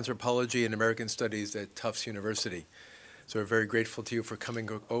Professor of Anthropology and American Studies at Tufts University. So we're very grateful to you for coming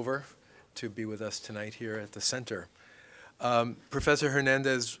over to be with us tonight here at the center. Professor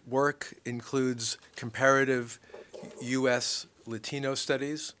Hernandez's work includes comparative U.S. Latino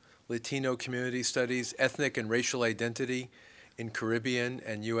studies, Latino community studies, ethnic and racial identity in Caribbean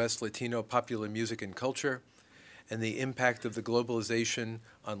and U.S. Latino popular music and culture, and the impact of the globalization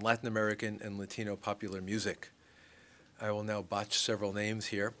on Latin American and Latino popular music. I will now botch several names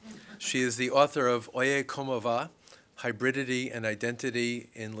here. She is the author of Oye Como Va, Hybridity and Identity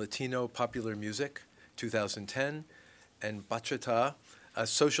in Latino Popular Music, 2010, and Bachata, A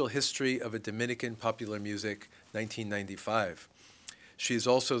Social History of a Dominican Popular Music, 1995. She is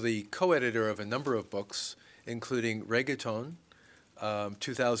also the co-editor of a number of books, including Reggaeton,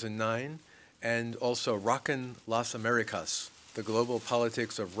 2009, and also Rockin' Las Americas, The Global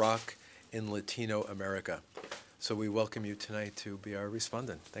Politics of Rock in Latino America. So we welcome you tonight to be our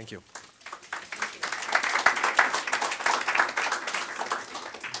respondent. Thank you.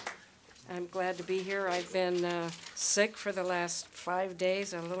 I'm glad to be here. I've been sick for the last 5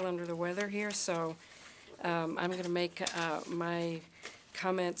 days, a little under the weather here, so I'm going to make my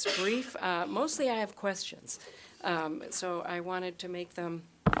comments brief. Mostly I have questions, so I wanted to make them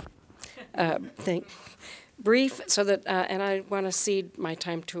brief so that, and I want to cede my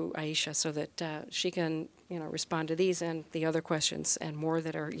time to Aisha so that she can, respond to these and the other questions and more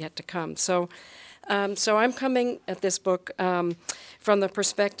that are yet to come. So I'm coming at this book from the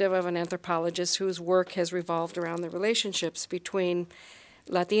perspective of an anthropologist whose work has revolved around the relationships between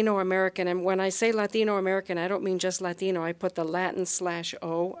Latino American, and when I say Latino American, I don't mean just Latino. I put the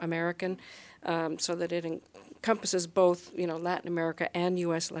Latin/O American so that it encompasses both, Latin America and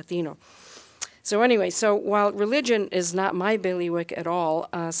U.S. Latino. So anyway, while religion is not my bailiwick at all,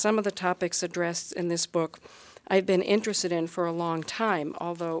 some of the topics addressed in this book I've been interested in for a long time,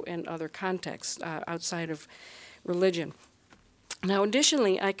 although in other contexts outside of religion. Now,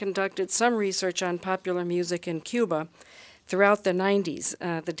 additionally, I conducted some research on popular music in Cuba throughout the 90s,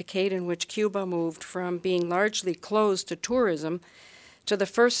 the decade in which Cuba moved from being largely closed to tourism to the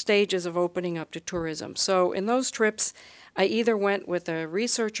first stages of opening up to tourism. So in those trips, I either went with a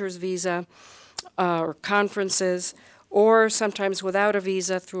researcher's visa or conferences, or sometimes without a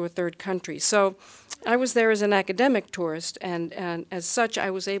visa through a third country. So I was there as an academic tourist, and as such, I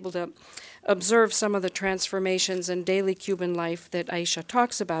was able to observe some of the transformations in daily Cuban life that Aisha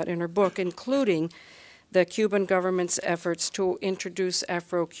talks about in her book, including the Cuban government's efforts to introduce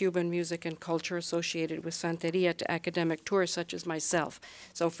Afro-Cuban music and culture associated with Santeria to academic tourists such as myself.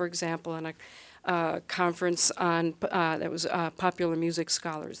 So, for example, in a conference on that was popular music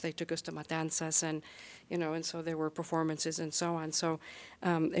scholars, they took us to Matanzas, and and so there were performances and so on. So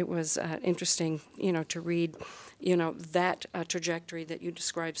it was interesting, to read, that trajectory that you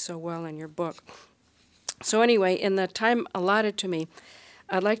described so well in your book. So anyway, in the time allotted to me,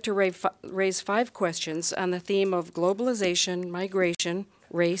 I'd like to raise 5 questions on the theme of globalization, migration,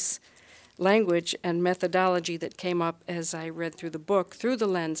 race, language, and methodology that came up as I read through the book through the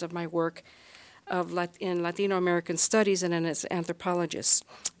lens of my work in Latino American studies and as anthropologist,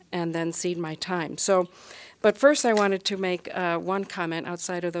 and then cede my time. But first I wanted to make one comment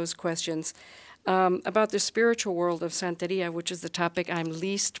outside of those questions about the spiritual world of Santeria, which is the topic I'm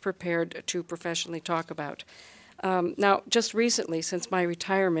least prepared to professionally talk about. Now, just recently, since my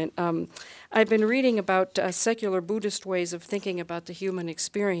retirement, I've been reading about secular Buddhist ways of thinking about the human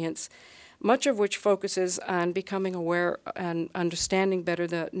experience, much of which focuses on becoming aware and understanding better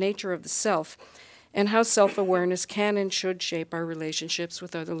the nature of the self and how self-awareness can and should shape our relationships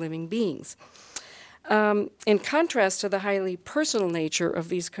with other living beings. In contrast to the highly personal nature of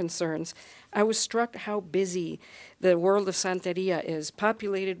these concerns, I was struck how busy the world of Santeria is,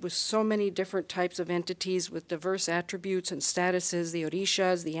 populated with so many different types of entities with diverse attributes and statuses, the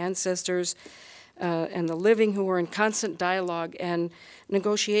Orishas, the ancestors, and the living who are in constant dialogue and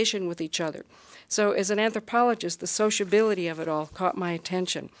negotiation with each other. So as an anthropologist, the sociability of it all caught my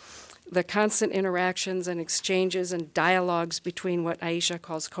attention. The constant interactions and exchanges and dialogues between what Aisha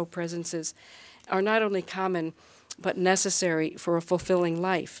calls co-presences are not only common, but necessary for a fulfilling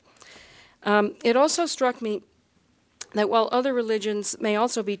life. It also struck me that while other religions may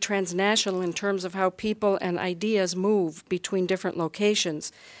also be transnational in terms of how people and ideas move between different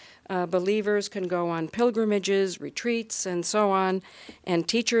locations, believers can go on pilgrimages, retreats, and so on, and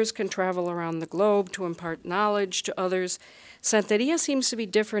teachers can travel around the globe to impart knowledge to others. Santeria seems to be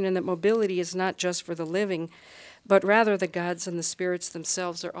different in that mobility is not just for the living, but rather the gods and the spirits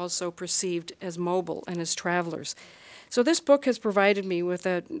themselves are also perceived as mobile and as travelers. So this book has provided me with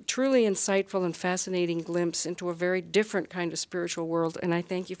a truly insightful and fascinating glimpse into a very different kind of spiritual world, and I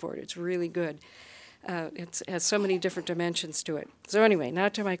thank you for it. It's really good. It has so many different dimensions to it. So anyway, now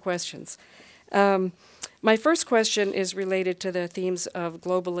to my questions. My first question is related to the themes of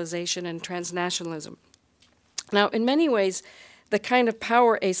globalization and transnationalism. Now, in many ways, the kind of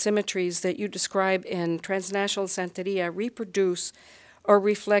power asymmetries that you describe in transnational Santeria reproduce or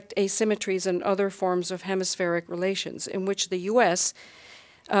reflect asymmetries in other forms of hemispheric relations, in which the U.S.,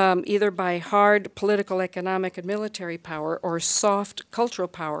 either by hard political, economic, and military power or soft cultural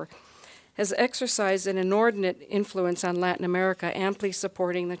power, has exercised an inordinate influence on Latin America, amply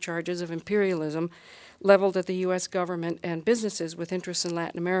supporting the charges of imperialism leveled at the U.S. government and businesses with interests in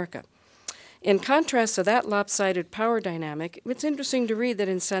Latin America. In contrast to that lopsided power dynamic, it's interesting to read that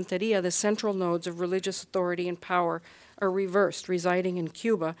in Santeria, the central nodes of religious authority and power are reversed, residing in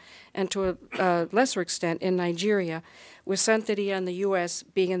Cuba, and to a lesser extent in Nigeria, with Santeria and the U.S.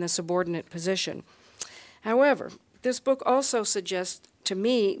 being in the subordinate position. However, this book also suggests to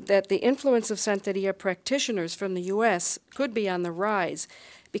me that the influence of Santeria practitioners from the U.S. could be on the rise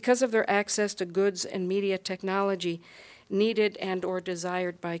because of their access to goods and media technology needed and or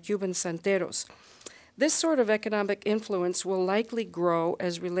desired by Cuban santeros. This sort of economic influence will likely grow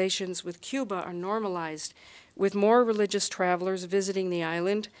as relations with Cuba are normalized, with more religious travelers visiting the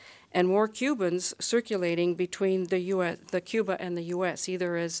island and more Cubans circulating between the Cuba and the U.S.,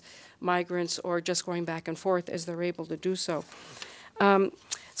 either as migrants or just going back and forth as they're able to do so.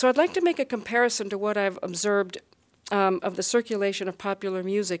 So I'd like to make a comparison to what I've observed of the circulation of popular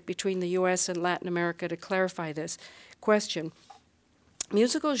music between the U.S. and Latin America to clarify this question.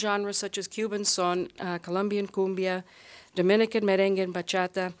 Musical genres such as Cuban son, Colombian cumbia, Dominican merengue, and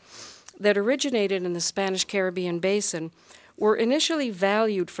bachata that originated in the Spanish Caribbean basin were initially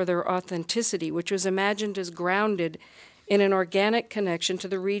valued for their authenticity, which was imagined as grounded in an organic connection to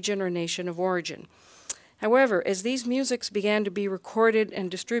the region or nation of origin. However, as these musics began to be recorded and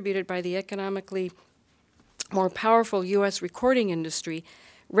distributed by the economically more powerful U.S. recording industry,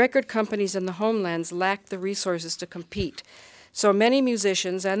 record companies in the homelands lacked the resources to compete. So many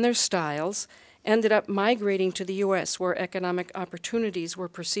musicians and their styles ended up migrating to the U.S., where economic opportunities were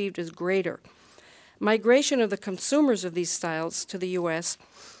perceived as greater. Migration of the consumers of these styles to the U.S.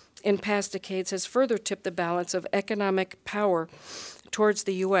 in past decades has further tipped the balance of economic power towards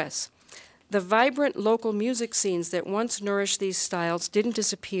the U.S. The vibrant local music scenes that once nourished these styles didn't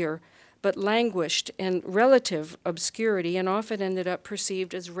disappear, but languished in relative obscurity and often ended up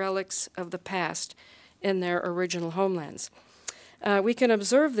perceived as relics of the past in their original homelands. We can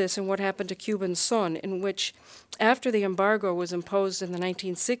observe this in what happened to Cuban son, in which, after the embargo was imposed in the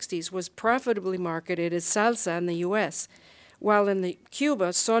 1960s, was profitably marketed as salsa in the U.S., while in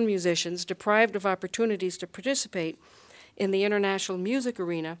Cuba, son musicians, deprived of opportunities to participate in the international music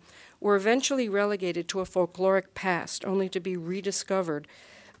arena, were eventually relegated to a folkloric past, only to be rediscovered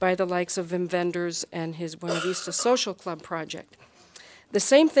by the likes of Wim Wenders and his Buena Vista Social Club project. The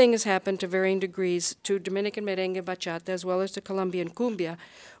same thing has happened to varying degrees to Dominican merengue, bachata, as well as to Colombian cumbia,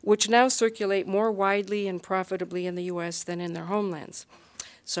 which now circulate more widely and profitably in the U.S. than in their homelands.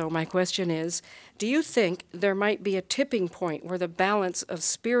 So my question is, do you think there might be a tipping point where the balance of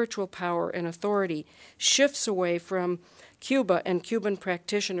spiritual power and authority shifts away from Cuba and Cuban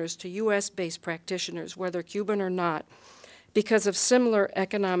practitioners to U.S.-based practitioners, whether Cuban or not, because of similar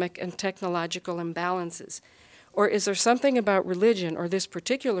economic and technological imbalances? Or is there something about religion, or this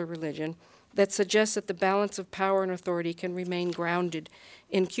particular religion, that suggests that the balance of power and authority can remain grounded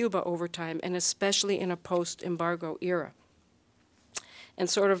in Cuba over time, and especially in a post-embargo era? And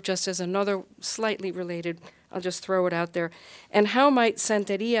sort of just as another slightly related, I'll just throw it out there, and how might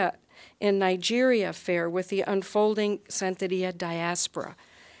Santeria in Nigeria fare with the unfolding Santeria diaspora?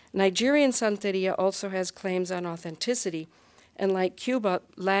 Nigerian Santeria also has claims on authenticity, and like Cuba,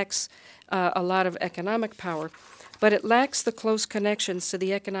 lacks a lot of economic power, but it lacks the close connections to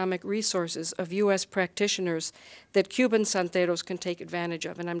the economic resources of U.S. practitioners that Cuban santeros can take advantage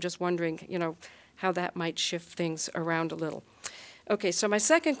of. And I'm just wondering, how that might shift things around a little. Okay, so my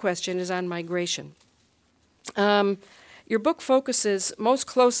second question is on migration. Your book focuses most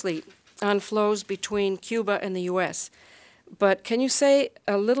closely on flows between Cuba and the U.S., but can you say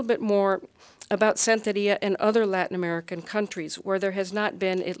a little bit more about Santeria in other Latin American countries where there has not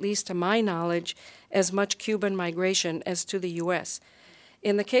been, at least to my knowledge, as much Cuban migration as to the U.S.?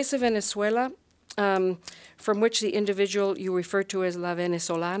 In the case of Venezuela, from which the individual you refer to as La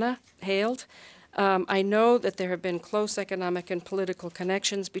Venezolana hailed, I know that there have been close economic and political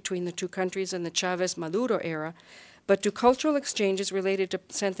connections between the two countries in the Chavez-Maduro era, but do cultural exchanges related to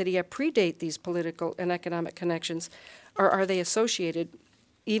Santeria predate these political and economic connections, or are they associated,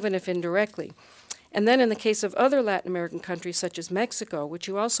 even if indirectly? And then in the case of other Latin American countries, such as Mexico, which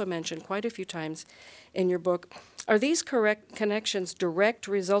you also mentioned quite a few times in your book, are these correct connections direct,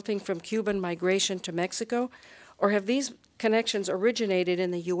 resulting from Cuban migration to Mexico, or have these connections originated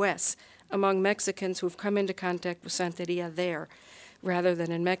in the U.S. among Mexicans who've come into contact with Santeria there rather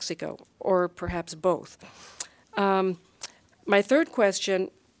than in Mexico, or perhaps both? My third question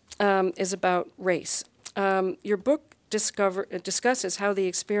is about race. Your book discusses how the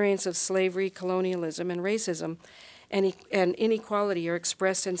experience of slavery, colonialism, and racism and inequality are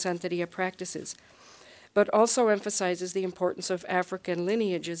expressed in Santeria practices, but also emphasizes the importance of African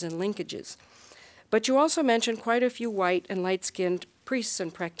lineages and linkages. But you also mention quite a few white and light-skinned priests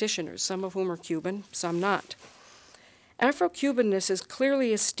and practitioners, some of whom are Cuban, some not. Afro-Cubanness is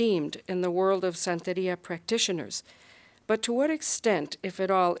clearly esteemed in the world of Santeria practitioners, but to what extent, if at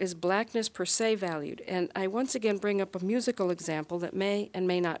all, is blackness per se valued? And I once again bring up a musical example that may and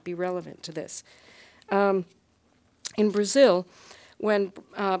may not be relevant to this. In Brazil, when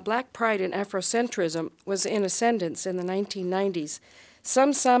black pride and Afrocentrism was in ascendance in the 1990s,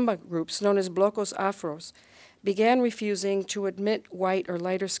 some samba groups, known as blocos afros, began refusing to admit white or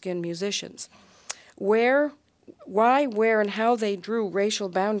lighter-skinned musicians. Why, where, and how they drew racial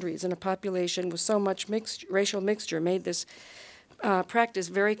boundaries in a population with so much racial mixture made this practice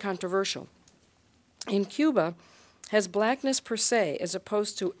very controversial. In Cuba, has blackness per se, as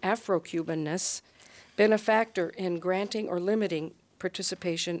opposed to Afro-Cubanness, been a factor in granting or limiting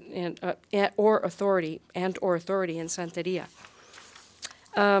participation in, or authority in Santeria?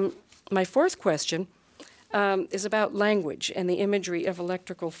 My fourth question is about language and the imagery of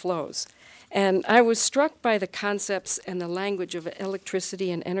electrical flows. And I was struck by the concepts and the language of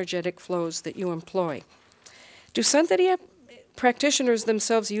electricity and energetic flows that you employ. Do Santeria practitioners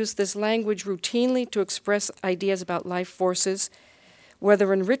themselves use this language routinely to express ideas about life forces,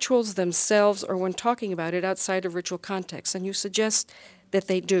 whether in rituals themselves or when talking about it outside of ritual context? And you suggest that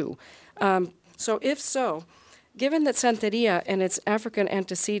they do. So if so, given that Santeria and its African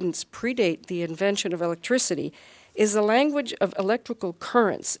antecedents predate the invention of electricity, is the language of electrical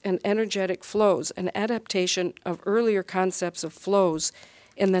currents and energetic flows an adaptation of earlier concepts of flows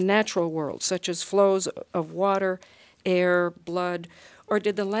in the natural world, such as flows of water, air, blood, or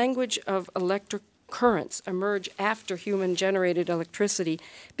did the language of electric currents emerge after human-generated electricity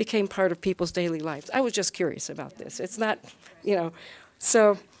became part of people's daily lives? I was just curious about this. It's not,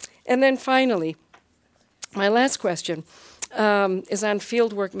 so, and then finally, my last question is on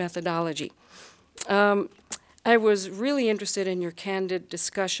fieldwork methodology. I was really interested in your candid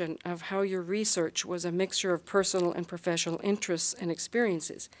discussion of how your research was a mixture of personal and professional interests and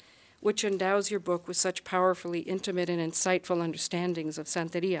experiences, which endows your book with such powerfully intimate and insightful understandings of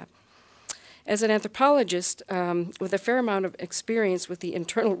Santeria. As an anthropologist with a fair amount of experience with the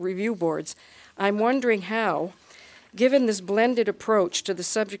internal review boards, I'm wondering how, given this blended approach to the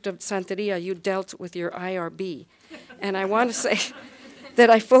subject of Santeria, you dealt with your IRB. And I want to say that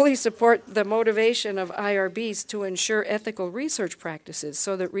I fully support the motivation of IRBs to ensure ethical research practices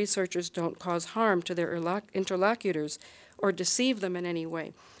so that researchers don't cause harm to their interlocutors or deceive them in any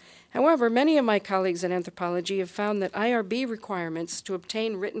way. However, many of my colleagues in anthropology have found that IRB requirements to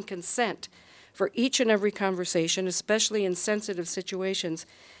obtain written consent for each and every conversation, especially in sensitive situations,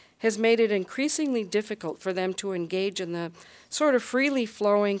 has made it increasingly difficult for them to engage in the sort of freely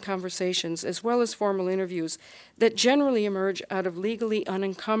flowing conversations as well as formal interviews that generally emerge out of legally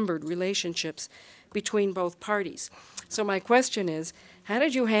unencumbered relationships between both parties. So my question is, how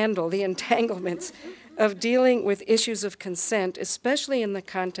did you handle the entanglements of dealing with issues of consent, especially in the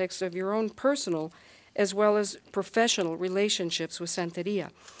context of your own personal as well as professional relationships with Santeria?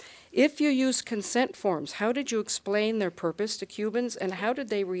 If you use consent forms, how did you explain their purpose to Cubans, and how did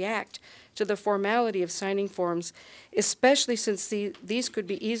they react to the formality of signing forms, especially since these could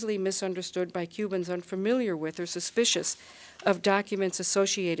be easily misunderstood by Cubans unfamiliar with or suspicious of documents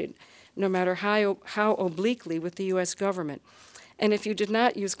associated, no matter how obliquely, with the U.S. government? And if you did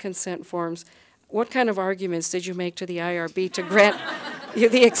not use consent forms, what kind of arguments did you make to the IRB to grant you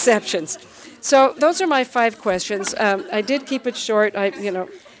the exceptions? So those are my 5 questions. I did keep it short.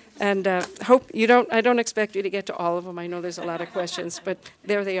 And hope you don't. I don't expect you to get to all of them. I know there's a lot of questions, but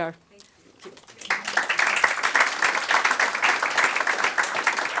there they are.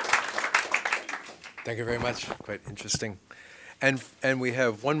 Thank you very much. Quite interesting. And we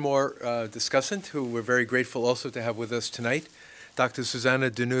have one more discussant who we're very grateful also to have with us tonight. Dr.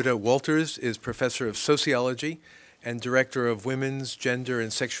 Susanna Danuta Walters is Professor of Sociology and Director of Women's, Gender,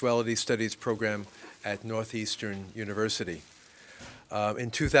 and Sexuality Studies Program at Northeastern University.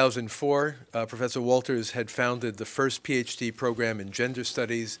 In 2004, Professor Walters had founded the first PhD program in gender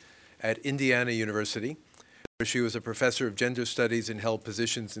studies at Indiana University, where she was a professor of gender studies and held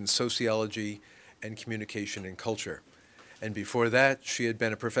positions in sociology and communication and culture. And before that, she had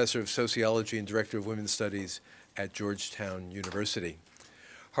been a professor of sociology and director of women's studies at Georgetown University.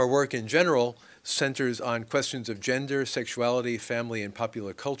 Her work in general centers on questions of gender, sexuality, family, and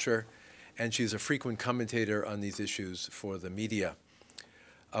popular culture, and she's a frequent commentator on these issues for the media.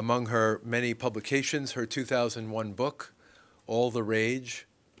 Among her many publications, her 2001 book, All the Rage,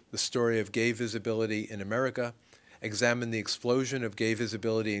 The Story of Gay Visibility in America, examined the explosion of gay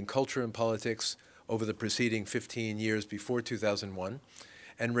visibility in culture and politics over the preceding 15 years before 2001,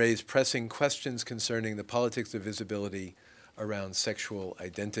 and raised pressing questions concerning the politics of visibility around sexual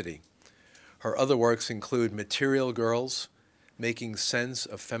identity. Her other works include Material Girls, Making Sense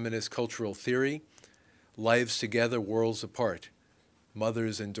of Feminist Cultural Theory, Lives Together, Worlds Apart,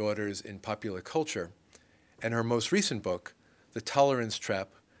 Mothers and Daughters in Popular Culture, and her most recent book, The Tolerance Trap,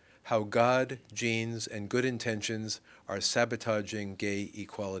 How God, Genes, and Good Intentions Are Sabotaging Gay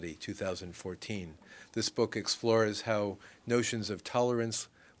Equality, 2014. This book explores how notions of tolerance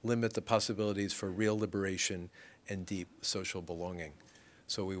limit the possibilities for real liberation and deep social belonging.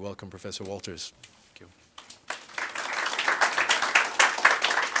 So we welcome Professor Walters. Thank you.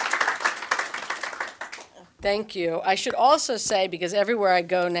 Thank you. I should also say, because everywhere I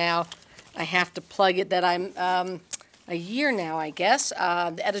go now, I have to plug it, that I'm a year now, I guess,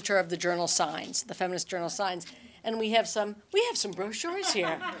 the editor of the journal Signs, the feminist journal Signs, and we have some brochures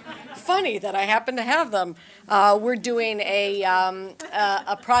here. Funny that I happen to have them. We're doing a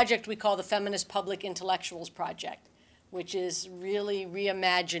project we call the Feminist Public Intellectuals Project, which is really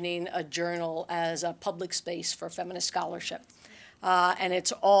reimagining a journal as a public space for feminist scholarship, and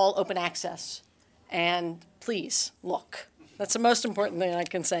it's all open access. And please look. That's the most important thing I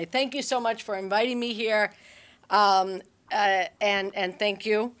can say. Thank you so much for inviting me here, and thank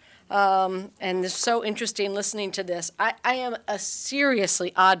you. And it's so interesting listening to this. I am a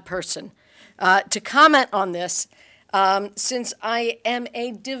seriously odd person to comment on this, since I am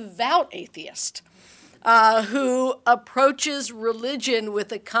a devout atheist who approaches religion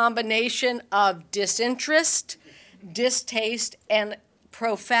with a combination of disinterest, distaste, and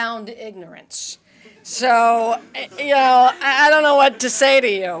profound ignorance. So, I don't know what to say to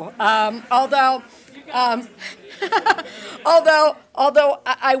you. Although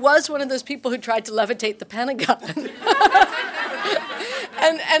I was one of those people who tried to levitate the Pentagon.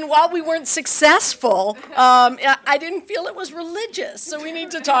 And while we weren't successful, I didn't feel it was religious, so we need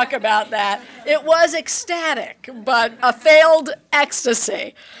to talk about that. It was ecstatic, but a failed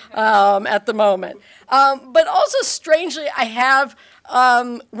ecstasy at the moment. But also, strangely, I have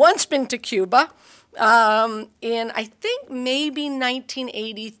once been to Cuba in, I think, maybe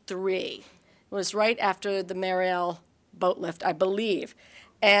 1983. It was right after the Mariel boat lift, I believe.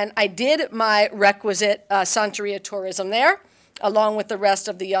 And I did my requisite Santeria tourism there, along with the rest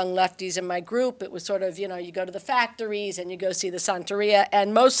of the young lefties in my group. It was sort of, you go to the factories and you go see the Santeria,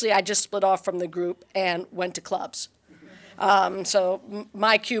 and mostly I just split off from the group and went to clubs. So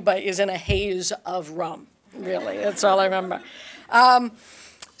my Cuba is in a haze of rum, really. That's all I remember.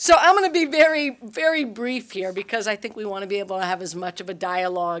 So I'm going to be very, very brief here, because I think we want to be able to have as much of a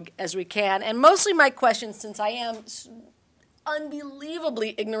dialogue as we can. And mostly my questions, since I am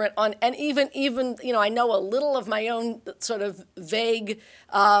unbelievably ignorant on, and even I know a little of my own sort of vague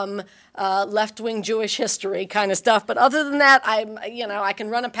left-wing Jewish history kind of stuff. But other than that, I can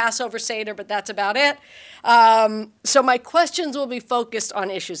run a Passover Seder, but that's about it. So my questions will be focused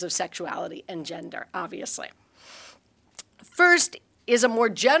on issues of sexuality and gender, obviously. First is a more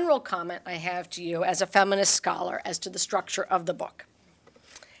general comment I have to you as a feminist scholar as to the structure of the book.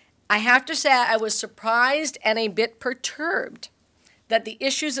 I have to say I was surprised and a bit perturbed that the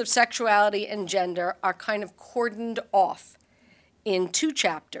issues of sexuality and gender are kind of cordoned off in 2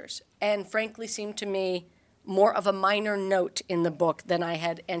 chapters, and frankly seemed to me more of a minor note in the book than I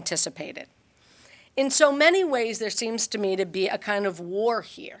had anticipated. In so many ways, there seems to me to be a kind of war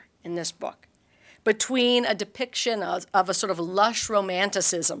here in this book between a depiction of a sort of lush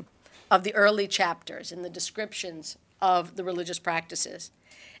romanticism of the early chapters in the descriptions of the religious practices,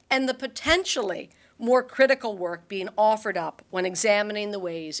 and the potentially more critical work being offered up when examining the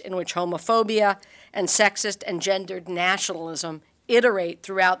ways in which homophobia and sexist and gendered nationalism iterate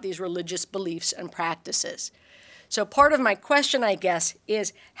throughout these religious beliefs and practices. So part of my question, I guess,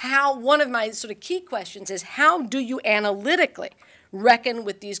 is one of my sort of key questions is, how do you analytically reckon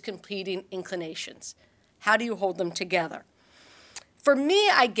with these competing inclinations? How do you hold them together? For me,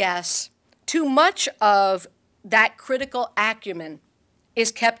 I guess, too much of that critical acumen is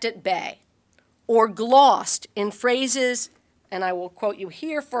kept at bay or glossed in phrases, and I will quote you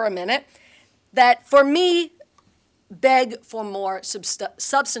here for a minute, that for me beg for more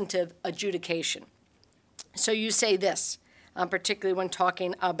substantive adjudication. So you say this, particularly when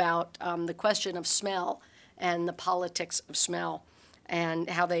talking about the question of smell and the politics of smell and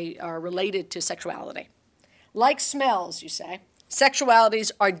how they are related to sexuality. Like smells, you say,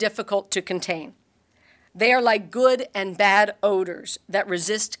 sexualities are difficult to contain. They are like good and bad odors that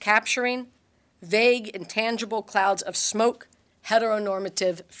resist capturing vague, intangible clouds of smoke,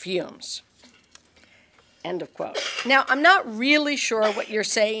 heteronormative fumes. End of quote. Now, I'm not really sure what you're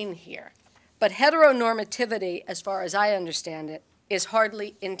saying here, but heteronormativity, as far as I understand it, is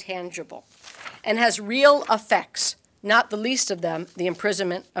hardly intangible and has real effects, not the least of them the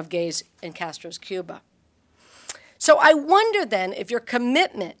imprisonment of gays in Castro's Cuba. So I wonder then if your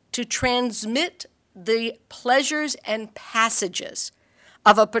commitment to transmit the pleasures and passages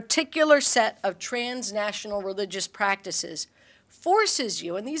of a particular set of transnational religious practices forces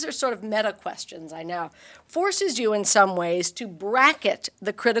you, and these are sort of meta questions, I know, forces you in some ways to bracket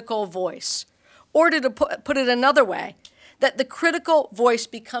the critical voice, or to put it another way, that the critical voice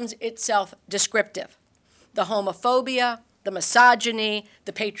becomes itself descriptive. The homophobia, the misogyny,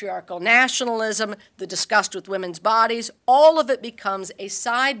 the patriarchal nationalism, the disgust with women's bodies, all of it becomes a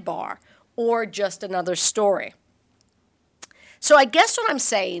sidebar or just another story. So I guess what I'm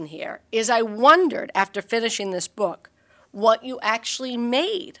saying here is I wondered, after finishing this book, what you actually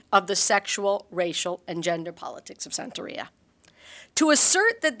made of the sexual, racial, and gender politics of Santeria. To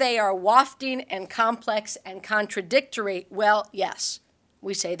assert that they are wafting and complex and contradictory, well, yes,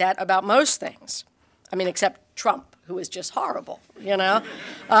 we say that about most things. I mean, except Trump, who is just horrible, you know?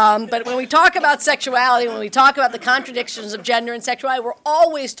 But when we talk about sexuality, when we talk about the contradictions of gender and sexuality, we're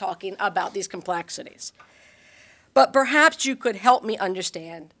always talking about these complexities. But perhaps you could help me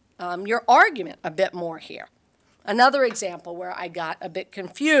understand your argument a bit more here. Another example where I got a bit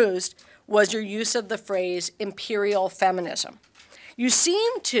confused was your use of the phrase imperial feminism. You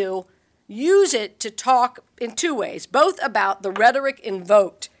seem to use it to talk in two ways, both about the rhetoric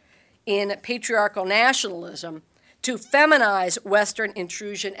invoked in patriarchal nationalism to feminize Western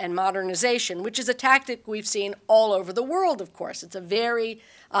intrusion and modernization, which is a tactic we've seen all over the world, of course. It's a very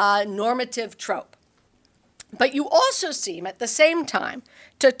normative trope. But you also seem, at the same time,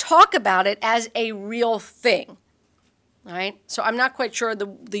 to talk about it as a real thing, right? So I'm not quite sure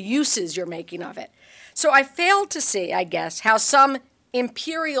the uses you're making of it. So I failed to see, I guess, how some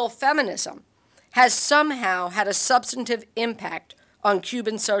imperial feminism has somehow had a substantive impact on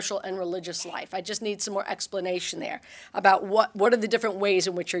Cuban social and religious life. I just need some more explanation there about what are the different ways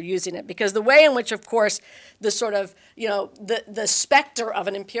in which you're using it. Because the way in which, of course, the sort of, you know, the specter of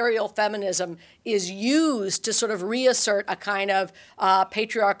an imperial feminism is used to sort of reassert a kind of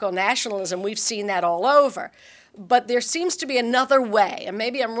patriarchal nationalism, we've seen that all over. But there seems to be another way, and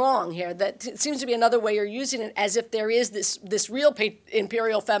maybe I'm wrong here, that it seems to be another way you're using it as if there is this real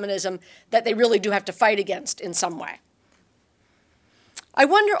imperial feminism that they really do have to fight against in some way. I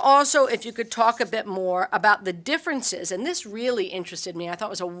wonder also if you could talk a bit more about the differences, and this really interested me. I thought it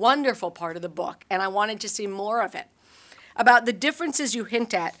was a wonderful part of the book, and I wanted to see more of it, about the differences you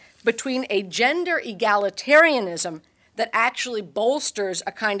hint at between a gender egalitarianism that actually bolsters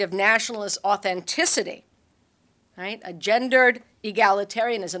a kind of nationalist authenticity, right? A gendered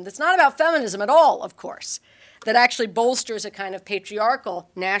egalitarianism that's not about feminism at all, of course, that actually bolsters a kind of patriarchal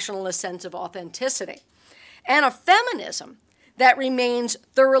nationalist sense of authenticity, and a feminism that remains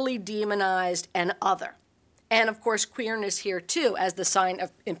thoroughly demonized and other. And of course, queerness here too as the sign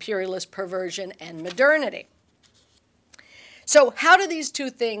of imperialist perversion and modernity. So how do these two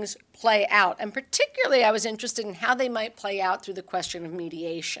things play out? And particularly I was interested in how they might play out through the question of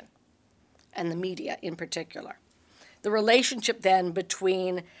mediation and the media in particular. The relationship then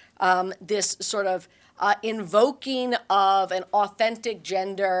between this sort of invoking of an authentic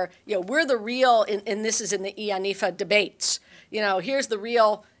gender, you know, we're the real, and this is in the IANIFA debates, you know, here's the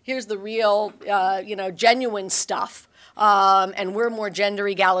real, you know, genuine stuff, and we're more gender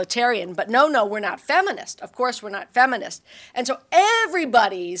egalitarian. But no, we're not feminist. Of course we're not feminist. And so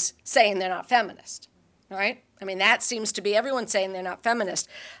everybody's saying they're not feminist, right? I mean, that seems to be everyone saying they're not feminist.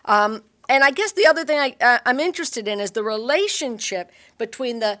 And I guess the other thing I'm interested in is the relationship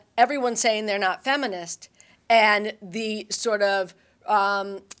between the everyone saying they're not feminist and the sort of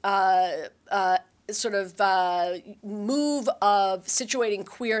move of situating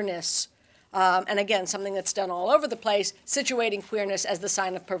queerness, and again, something that's done all over the place, situating queerness as the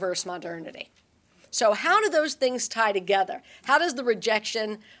sign of perverse modernity. So how do those things tie together? How does the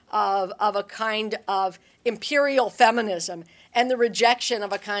rejection of a kind of imperial feminism and the rejection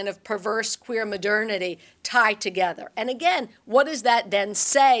of a kind of perverse queer modernity tie together? And again, what does that then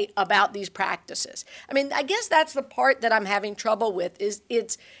say about these practices? I mean, I guess that's the part that I'm having trouble with, is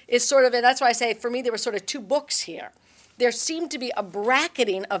it's sort of, and that's why I say for me there were sort of two books here. There seemed to be a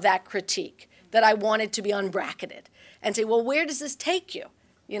bracketing of that critique that I wanted to be unbracketed and say, well, where does this take you?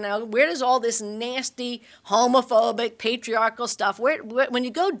 You know, where does all this nasty, homophobic, patriarchal stuff, when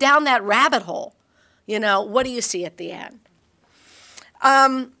you go down that rabbit hole, you know, what do you see at the end?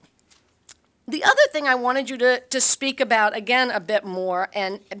 The other thing I wanted you to speak about, again, a bit more,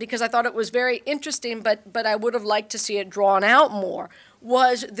 and because I thought it was very interesting, but I would have liked to see it drawn out more,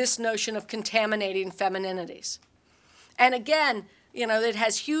 was this notion of contaminating femininities. And again, you know, it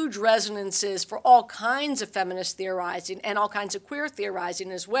has huge resonances for all kinds of feminist theorizing and all kinds of queer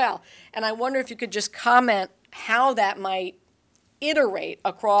theorizing as well. And I wonder if you could just comment how that might iterate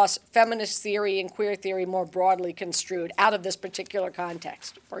across feminist theory and queer theory more broadly construed out of this particular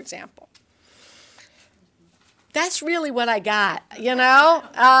context, for example. That's really what I got,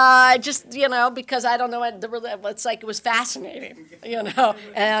 just, because I don't know, it's like it was fascinating,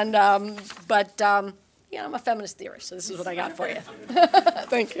 and, I'm a feminist theorist, so this is what I got for you.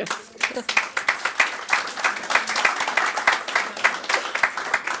 Thank you.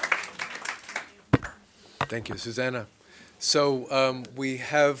 Thank you, Susanna. So we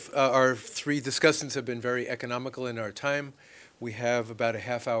have, our three discussants have been very economical in our time. We have about a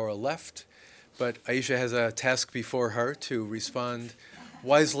half hour left, but Aisha has a task before her to respond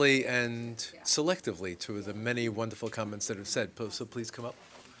wisely and selectively to the many wonderful comments that have said. So please come up.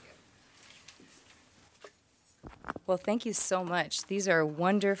 Well, thank you so much. These are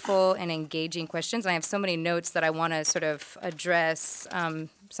wonderful and engaging questions. I have so many notes that I want to sort of address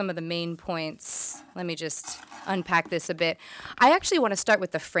some of the main points. Let me just unpack this a bit. I actually want to start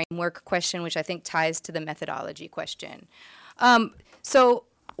with the framework question, which I think ties to the methodology question. So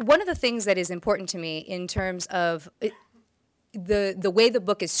one of the things that is important to me in terms of the way the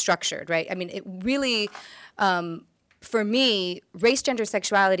book is structured, right? I mean, it really, for me, race, gender,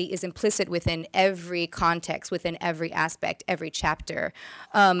 sexuality is implicit within every context, within every aspect, every chapter.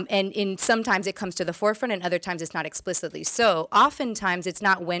 And sometimes it comes to the forefront, and other times it's not explicitly so. Oftentimes it's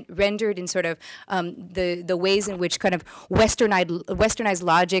not rendered in sort of the ways in which kind of westernized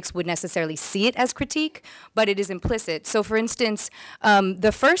logics would necessarily see it as critique, but it is implicit. So for instance,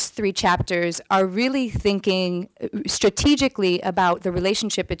 the first three chapters are really thinking strategically about the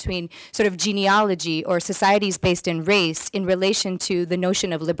relationship between sort of genealogy or societies based in race in relation to the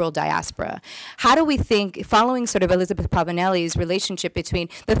notion of liberal diaspora. How do we think, following sort of Elizabeth Pavanelli's relationship between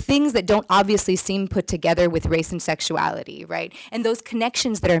the things that don't obviously seem put together with race and sexuality, right? And those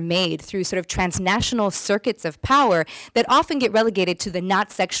connections that are made through sort of transnational circuits of power that often get relegated to the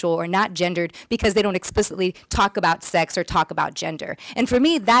not sexual or not gendered because they don't explicitly talk about sex or talk about gender. And for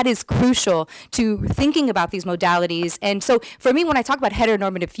me, that is crucial to thinking about these modalities. And so for me, when I talk about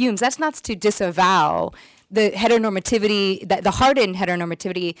heteronormative fumes, that's not to disavow the heteronormativity, the hardened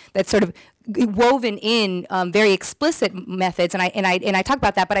heteronormativity that's sort of woven in very explicit methods, and I talk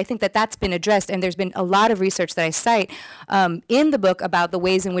about that, but I think that that's been addressed, and there's been a lot of research that I cite in the book about the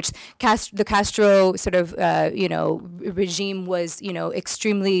ways in which the Castro sort of regime was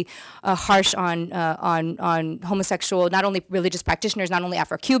extremely harsh on homosexual, not only religious practitioners, not only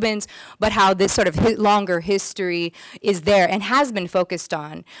Afro-Cubans, but how this sort of longer history is there and has been focused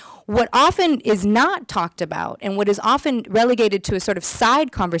on. What often is not talked about and what is often relegated to a sort of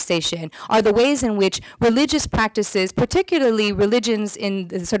side conversation are the ways in which religious practices, particularly religions in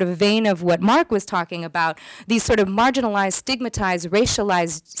the sort of vein of what Mark was talking about, these sort of marginalized, stigmatized,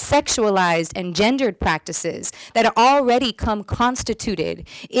 racialized, sexualized, and gendered practices that are already come constituted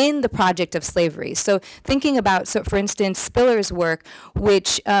in the project of slavery. So thinking about, so for instance, Spiller's work,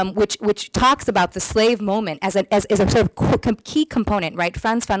 which talks about the slave moment as a sort of key component, right?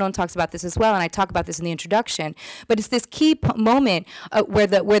 Frantz Fanon talks about this as well, and I talk about this in the introduction. But it's this key moment where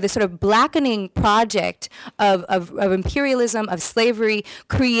the sort of blackening project of imperialism, of slavery,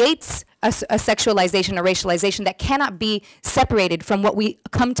 creates a sexualization, a racialization that cannot be separated from what we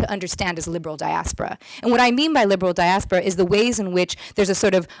come to understand as liberal diaspora. And what I mean by liberal diaspora is the ways in which there's a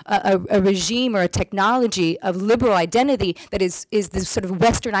sort of a regime or a technology of liberal identity that is this sort of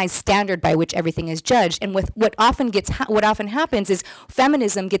westernized standard by which everything is judged. And what often happens is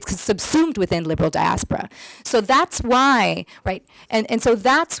feminism gets subsumed within liberal diaspora. So that's why, right? And so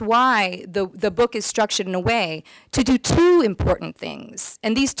that's why the book is structured in a way to do two important things.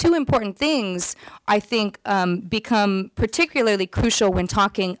 And these two important things, I think, become particularly crucial when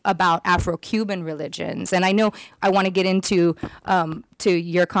talking about Afro-Cuban religions. And I know I want to get into to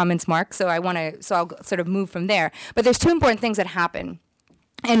your comments, Mark, so I'll sort of move from there. But there's two important things that happen.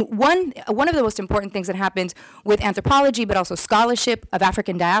 And one of the most important things that happens with anthropology, but also scholarship of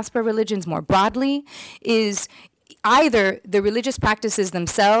African diaspora religions more broadly, is either the religious practices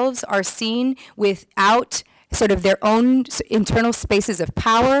themselves are seen without sort of their own internal spaces of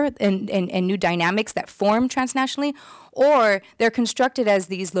power and new dynamics that form transnationally, or they're constructed as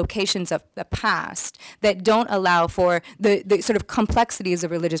these locations of the past that don't allow for the sort of complexities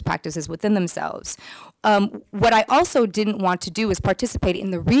of religious practices within themselves. What I also didn't want to do is participate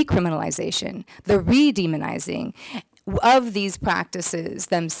in the recriminalization, the re-demonizing of these practices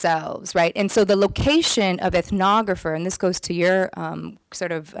themselves, right? And so the location of ethnographer, and this goes to your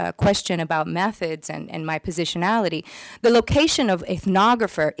sort of question about methods and my positionality, the location of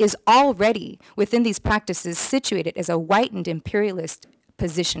ethnographer is already within these practices situated as a whitened imperialist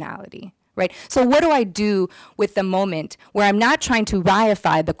positionality. Right? So what do I do with the moment where I'm not trying to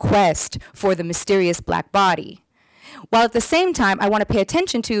reify the quest for the mysterious black body, while at the same time, I want to pay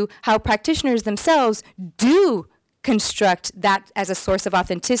attention to how practitioners themselves do construct that as a source of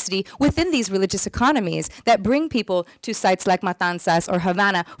authenticity within these religious economies that bring people to sites like Matanzas or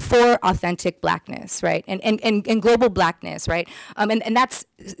Havana for authentic blackness, right? And global blackness, right? And that's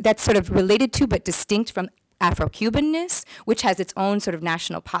sort of related to but distinct from Afro-Cubanness, which has its own sort of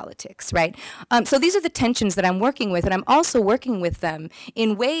national politics, right? So these are the tensions that I'm working with, and I'm also working with them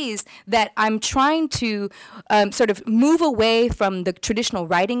in ways that I'm trying to sort of move away from the traditional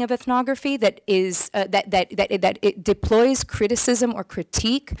writing of ethnography that is that it deploys criticism or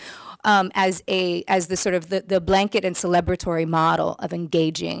critique as the sort of the blanket and celebratory model of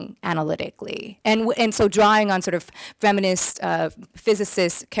engaging analytically, and so drawing on sort of feminist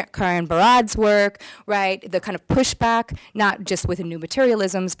physicist Karen Barad's work, right? The kind of pushback, not just with new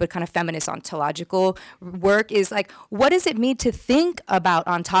materialisms, but kind of feminist ontological work is like, what does it mean to think about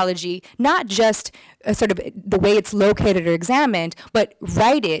ontology, not just sort of the way it's located or examined, but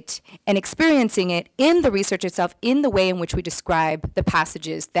write it and experiencing it in the research itself, in the way in which we describe the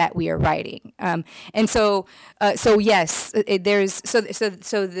passages that we are writing. And so yes, there's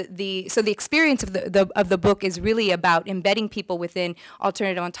the experience of the book is really about embedding people within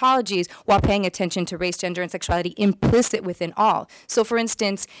alternative ontologies while paying attention to race, gender, and sexuality implicit within all. So, for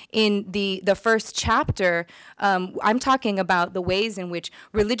instance, in the first chapter, I'm talking about the ways in which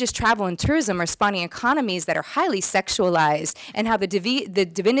religious travel and tourism are spawning economies that are highly sexualized, and how the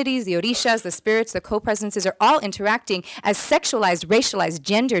divinities, the orishas, the spirits, the co-presences are all interacting as sexualized, racialized,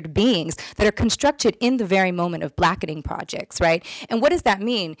 gendered beings that are constructed in the very moment of blackening projects, right? And what does that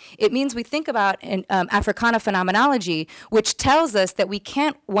mean? It means we think about an Africana phenomenology, which tells us that we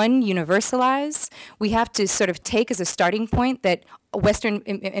can't, one, universalize. We have to sort of take as a starting point that Western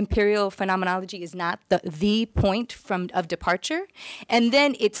imperial phenomenology is not the point of departure. And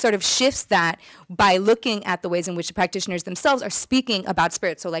then it sort of shifts that by looking at the ways in which the practitioners themselves are speaking about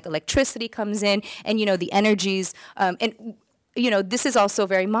spirit. So like electricity comes in, and, you know, the energies, and you know, this is also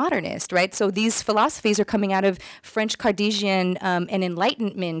very modernist, right? So these philosophies are coming out of French Cartesian and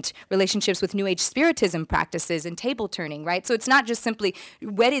Enlightenment relationships with New Age Spiritism practices and table turning, right? So it's not just simply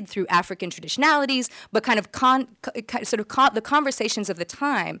wedded through African traditionalities, but kind of the conversations of the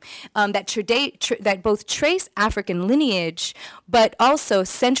time that both trace African lineage, but also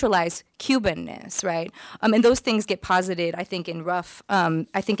centralize Cubanness, right? And those things get posited, I think, in rough,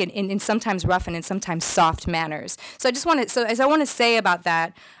 in sometimes rough and in sometimes soft manners. So as I want to say about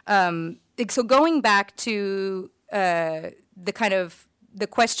that, so going back to the kind of the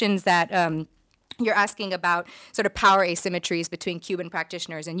questions that you're asking about sort of power asymmetries between Cuban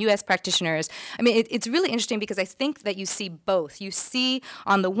practitioners and U.S. practitioners. I mean, it's really interesting because I think that you see both. You see,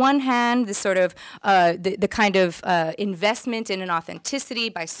 on the one hand, this sort of the kind of investment in an authenticity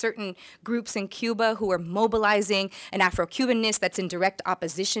by certain groups in Cuba who are mobilizing an Afro-Cubanness that's in direct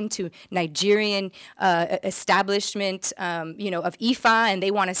opposition to Nigerian establishment, of Ifa, and they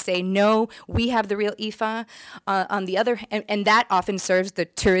want to say, no, we have the real Ifa. On the other, and that often serves the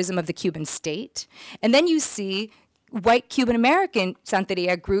tourism of the Cuban state. And then you see white Cuban American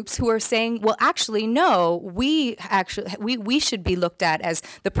Santeria groups who are saying, well, actually, no, we should be looked at as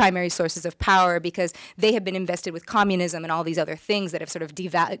the primary sources of power because they have been invested with communism and all these other things that have sort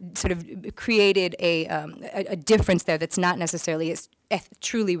of created a difference there that's not necessarily as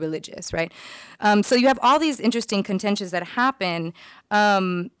truly religious, right? So you have all these interesting contentions that happen.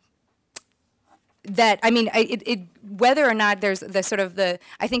 That, I mean, whether or not there's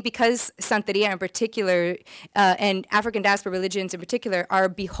I think because Santeria in particular and African diaspora religions in particular are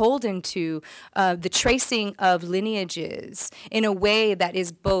beholden to the tracing of lineages in a way that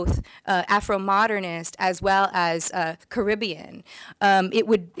is both Afro-modernist as well as Caribbean, it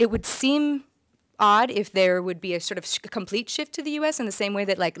would seem odd if there would be a sort of complete shift to the U.S. in the same way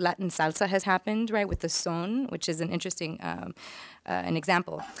that like Latin salsa has happened, right, with the son, which is an interesting an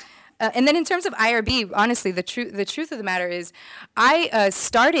example. And then in terms of IRB, honestly, the truth of the matter is, I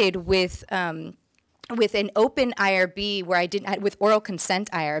started with an open IRB where with oral consent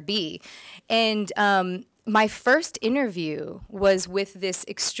IRB, and my first interview was with this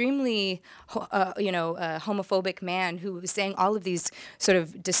extremely, homophobic man who was saying all of these sort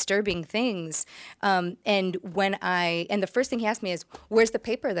of disturbing things. And the first thing he asked me is, "Where's the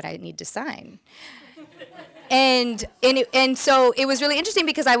paper that I need to sign?" And so it was really interesting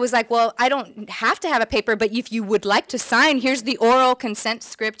because I was like, well, I don't have to have a paper, but if you would like to sign, here's the oral consent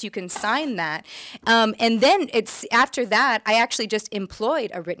script. You can sign that. And then it's after that, I actually just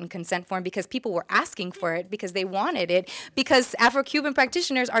employed a written consent form because people were asking for it because they wanted it, because Afro-Cuban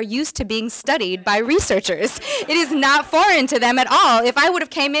practitioners are used to being studied by researchers. It is not foreign to them at all. If I would have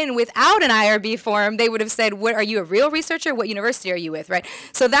came in without an IRB form, they would have said, "What, are you a real researcher? What university are you with?" Right?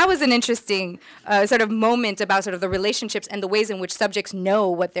 So that was an interesting sort of moment about sort of the relationships and the ways in which subjects know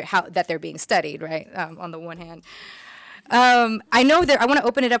what that they're being studied, right? On the one hand, I know that I want to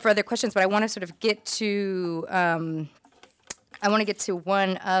open it up for other questions, but I want to sort of get to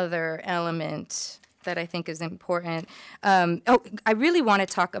one other element that I think is important. I really want to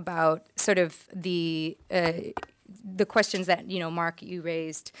talk about sort of the questions that, Mark, you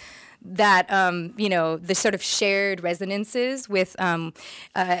raised, that, the sort of shared resonances with,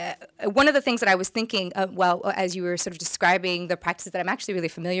 one of the things that I was thinking, as you were sort of describing the practices that I'm actually really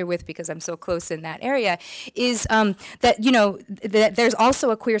familiar with because I'm so close in that area, is that, that there's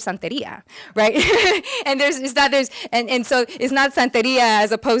also a queer Santeria, right? And so it's not Santeria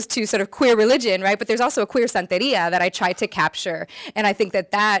as opposed to sort of queer religion, right? But there's also a queer Santeria that I try to capture. And I think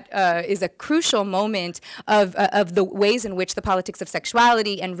that is a crucial moment of the ways in which the politics of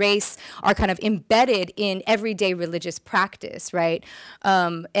sexuality and race are kind of embedded in everyday religious practice, right?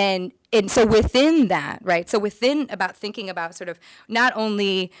 And so within that, right? So within about thinking about sort of not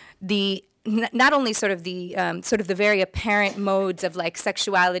only sort of the very apparent modes of like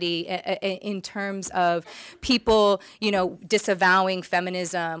sexuality in terms of people, disavowing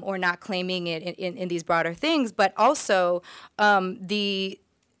feminism or not claiming it in these broader things, but also the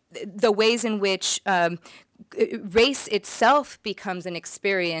ways in which race itself becomes an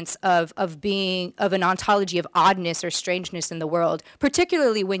experience of an ontology of oddness or strangeness in the world,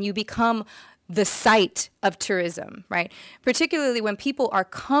 particularly when you become the site of tourism, right? Particularly when people are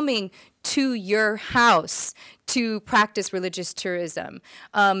coming to your house to practice religious tourism.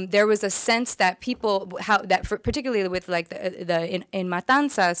 There was a sense that particularly with like in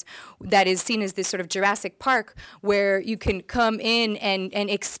Matanzas, that is seen as this sort of Jurassic Park where you can come in and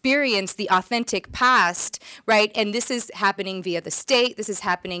experience the authentic past, right? And this is happening via the state. This is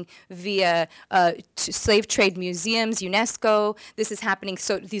happening via slave trade museums, UNESCO. This is happening,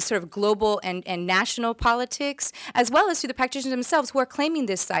 so these sort of global and national politics, as well as to the practitioners themselves who are claiming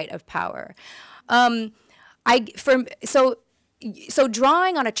this site of power. So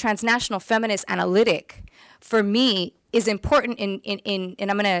drawing on a transnational feminist analytic for me is important and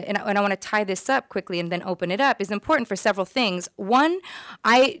I want to tie this up quickly and then open it up, is important for several things. One,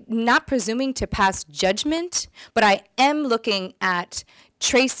 I'm not presuming to pass judgment, but I am looking at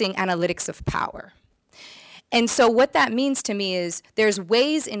tracing analytics of power. And so what that means to me is there's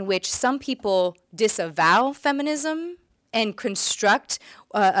ways in which some people disavow feminism and construct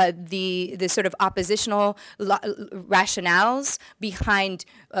the sort of oppositional rationales behind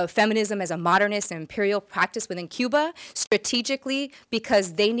feminism as a modernist and imperial practice within Cuba, strategically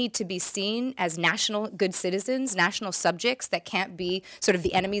because they need to be seen as national good citizens, national subjects that can't be sort of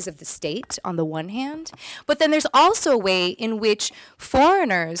the enemies of the state on the one hand. But then there's also a way in which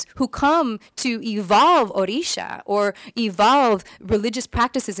foreigners who come to evolve Orisha or evolve religious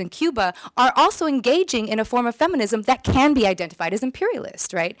practices in Cuba are also engaging in a form of feminism that can be identified as imperialist.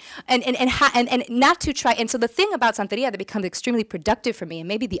 Right, and not to try. And so the thing about Santeria that becomes extremely productive for me, and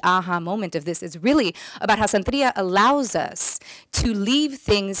maybe the aha moment of this, is really about how Santeria allows us to leave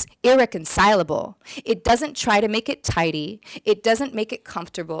things irreconcilable. It doesn't try to make it tidy. It doesn't make it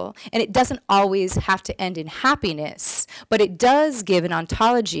comfortable, and it doesn't always have to end in happiness. But it does give an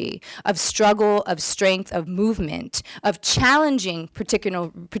ontology of struggle, of strength, of movement, of challenging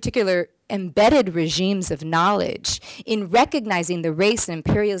particular embedded regimes of knowledge, in recognizing the race and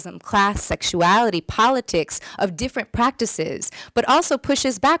imperialism, class, sexuality, politics of different practices, but also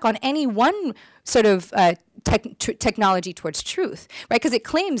pushes back on any one sort of technology towards truth, right? Because it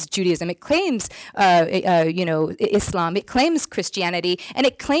claims Judaism, it claims Islam, it claims Christianity, and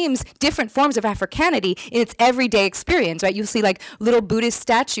it claims different forms of Africanity in its everyday experience, right? You'll see like little Buddhist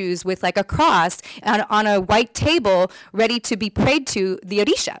statues with like a cross on a white table ready to be prayed to the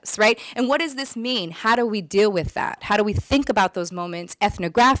Orishas, right? And what does this mean? How do we deal with that? How do we think about those moments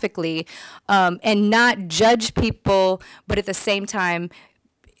ethnographically and not judge people, but at the same time,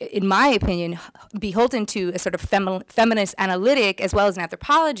 in my opinion, beholden to a sort of feminist analytic as well as an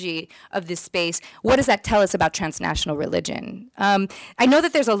anthropology of this space? What does that tell us about transnational religion? I know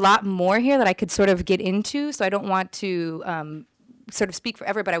that there's a lot more here that I could sort of get into, so I don't want to sort of speak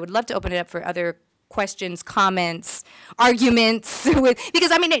forever, but I would love to open it up for other questions, comments, arguments with,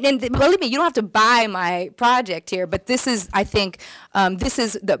 because I mean, and believe me, you don't have to buy my project here, but this is, I think, this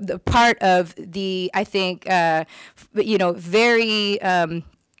is the part of the, I think, very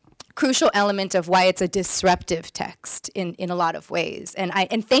crucial element of why it's a disruptive text in a lot of ways.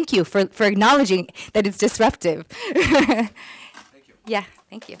 And thank you for acknowledging that it's disruptive. Thank you. Yeah,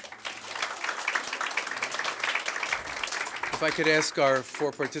 thank you. If I could ask our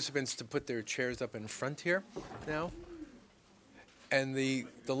 4 participants to put their chairs up in front here now. And the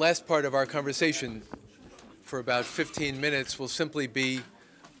last part of our conversation for about 15 minutes will simply be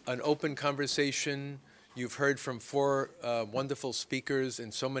an open conversation. You've heard from 4 wonderful speakers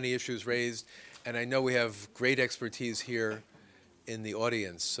and so many issues raised, and I know we have great expertise here in the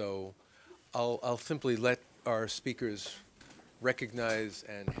audience. So I'll simply let our speakers recognize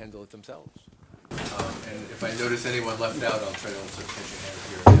and handle it themselves. And if I notice anyone left out, I'll try to also catch a hand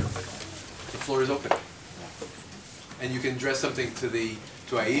here and there. But the floor is open. And you can address something to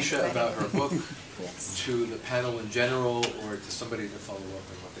Aisha about her book, to the panel in general, or to somebody to follow up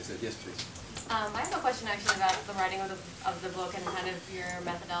on what they said. Yes, please. I have a question actually about the writing of the book and kind of your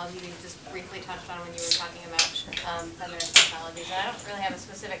methodology you just briefly touched on when you were talking about feminist technologies. And I don't really have a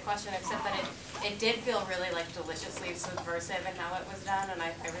specific question except that it did feel really like deliciously subversive in how it was done, and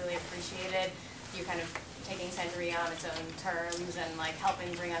I really appreciated you kind of taking Santeria on its own terms and like helping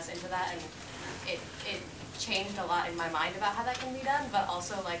bring us into that, and it changed a lot in my mind about how that can be done, but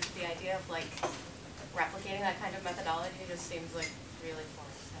also like the idea of like replicating that kind of methodology just seems like really foreign.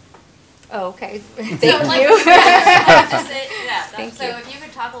 Oh, okay. Thank So, like, you. Thank so you. if you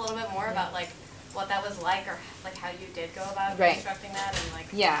could talk a little bit more about like what that was like, or like how you did go about Right. constructing that, and like.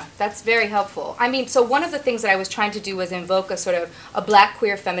 Yeah, that's very helpful. I mean, so one of the things that I was trying to do was invoke a sort of a Black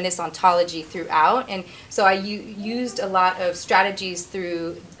queer feminist ontology throughout, and so I used a lot of strategies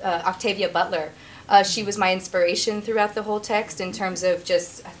through Octavia Butler. She was my inspiration throughout the whole text in terms of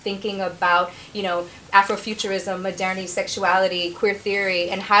just thinking about, Afrofuturism, modernity, sexuality, queer theory,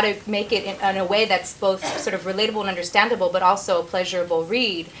 and how to make it in a way that's both sort of relatable and understandable, but also a pleasurable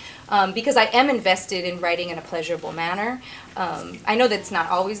read. Because I am invested in writing in a pleasurable manner. I know that's not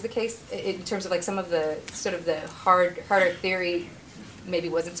always the case in terms of like some of the sort of the harder theory maybe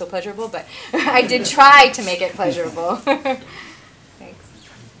wasn't so pleasurable, but I did try to make it pleasurable. Thanks.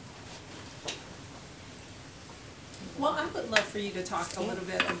 Well, I would love for you to talk a little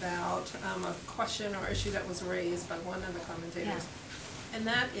bit about a question or issue that was raised by one of the commentators. And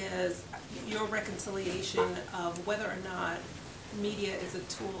that is your reconciliation of whether or not media is a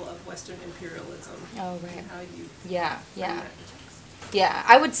tool of Western imperialism. Oh, right. And how you Yeah. frame that in text. Yeah,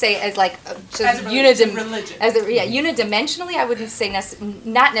 I would say as like just As it relates to religion. Unidimensionally, I wouldn't say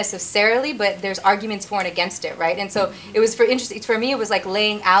not necessarily, but there's arguments for and against it, right? And so it was for me. It was like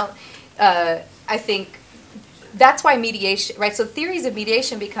laying out. I think that's why mediation, right? So theories of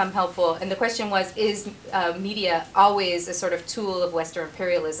mediation become helpful, and the question was: is media always a sort of tool of Western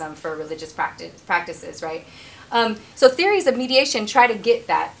imperialism for religious practices, right? So theories of mediation try to get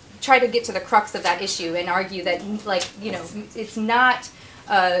to the crux of that issue and argue that, like, it's not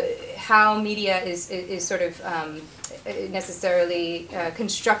how media is sort of necessarily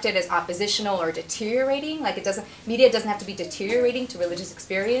constructed as oppositional or deteriorating. Like media doesn't have to be deteriorating to religious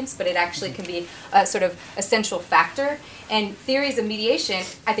experience, but it actually can be a sort of a central factor. And theories of mediation,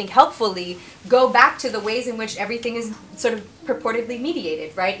 I think, helpfully go back to the ways in which everything is sort of purportedly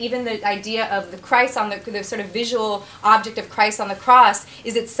mediated, right? Even the idea of the Christ on the sort of visual object of Christ on the cross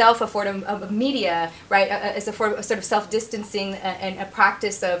is itself a form of media, right? As a form of sort of self-distancing and a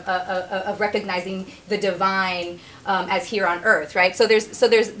practice of recognizing the divine as here on earth, right? So there's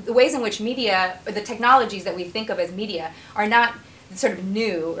the ways in which media, or the technologies that we think of as media, are not sort of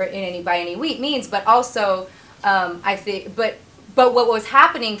new or by any means, but also I think, but what was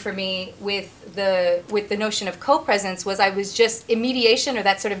happening for me with the notion of co-presence was I was just in mediation, or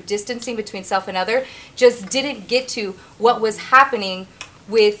that sort of distancing between self and other, just didn't get to what was happening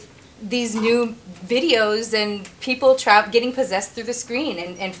with these new videos and people getting possessed through the screen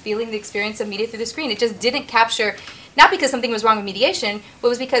and feeling the experience of media through the screen. It just didn't capture, not because something was wrong with mediation, but it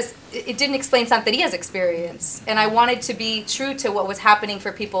was because it didn't explain Santeria's experience. And I wanted to be true to what was happening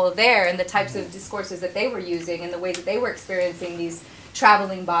for people there and the types of discourses that they were using and the way that they were experiencing these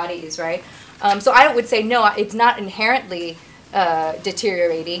traveling bodies, right? So I would say, no, it's not inherently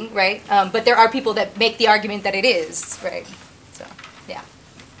deteriorating, right? But there are people that make the argument that it is, right? So, yeah.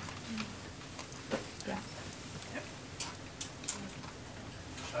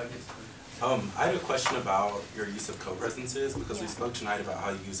 I had a question about your use of co-presences, because we spoke tonight about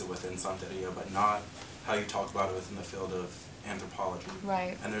how you use it within Santeria, but not how you talk about it within the field of anthropology.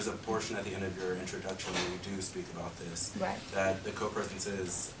 Right. And there's a portion at the end of your introduction where you do speak about this, Right. that the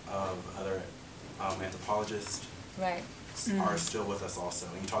co-presences of other anthropologists Right. are still with us also.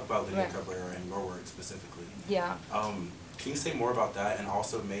 And you talk about Lydia Right. Cabrera and your work specifically. Yeah. Can you say more about that, and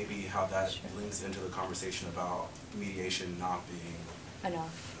also maybe how that Sure. links into the conversation about mediation not being,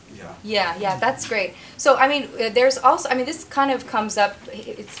 Enough. yeah. Yeah, that's great. So, I mean, there's also, I mean, this kind of comes up,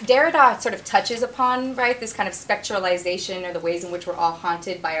 Derrida sort of touches upon, right, this kind of spectralization or the ways in which we're all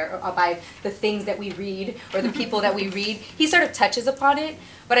haunted by the things that we read or the people that we read. He sort of touches upon it,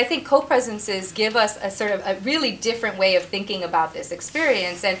 but I think co-presences give us a sort of a really different way of thinking about this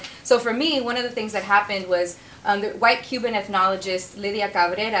experience. And so for me, one of the things that happened was the white Cuban ethnologist Lydia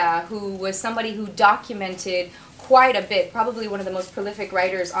Cabrera, who was somebody who documented quite a bit, probably one of the most prolific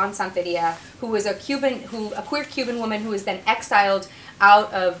writers on Santeria, who was a queer Cuban woman who was then exiled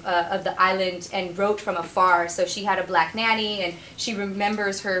out of the island and wrote from afar. So she had a black nanny, and she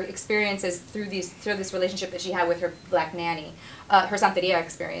remembers her experiences through this relationship that she had with her black nanny, her Santeria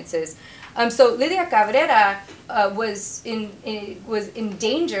experiences. So Lydia Cabrera was in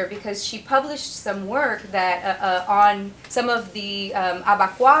danger because she published some work that on some of the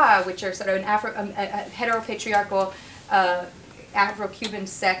Abaqua, which are sort of a heteropatriarchal Afro-Cuban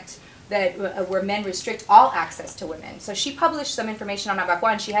sect that where men restrict all access to women. So she published some information on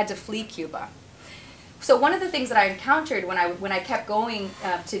Abaqua, and she had to flee Cuba. So one of the things that I encountered when I kept going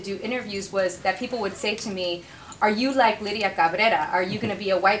to do interviews was that people would say to me, "Are you like Lydia Cabrera? Are you going to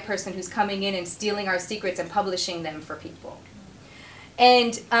be a white person who's coming in and stealing our secrets and publishing them for people?"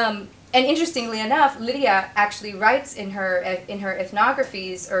 And interestingly enough, Lydia actually writes in her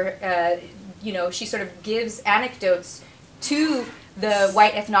ethnographies, or she sort of gives anecdotes to the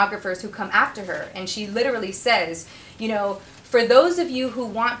white ethnographers who come after her, and she literally says, for those of you who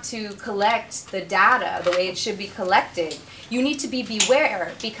want to collect the data the way it should be collected, you need to be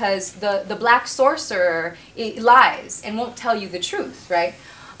beware, because the black sorcerer lies and won't tell you the truth, right?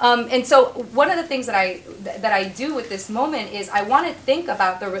 And so one of the things that I do with this moment is I want to think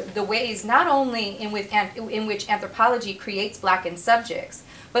about the ways not only in which anthropology creates blackened subjects,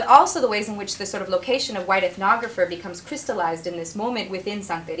 but also the ways in which the sort of location of white ethnographer becomes crystallized in this moment within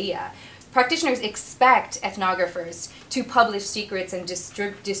Santeria. Practitioners expect ethnographers to publish secrets and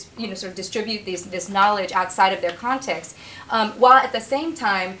distribute this knowledge outside of their context, while at the same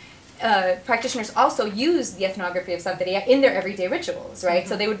time, practitioners also use the ethnography of Santeria in their everyday rituals, right? Mm-hmm.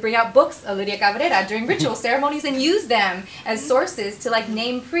 So they would bring out books of Lydia Cabrera during ritual ceremonies and use them as sources to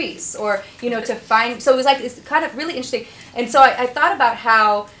name priests or, to find, so it was it's kind of really interesting. And so I thought about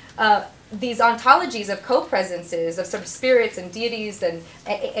how these ontologies of co-presences, of sort of spirits and deities and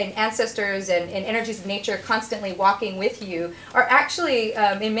ancestors and energies of nature constantly walking with you, are actually,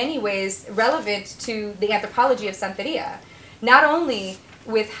 in many ways, relevant to the anthropology of Santeria. Not only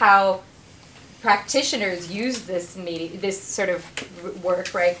with how practitioners use this sort of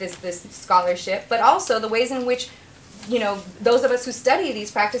work, right, this scholarship, but also the ways in which, those of us who study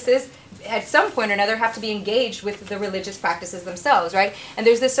these practices at some point or another have to be engaged with the religious practices themselves, right? And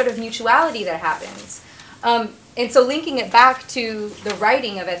there's this sort of mutuality that happens. And so linking it back to the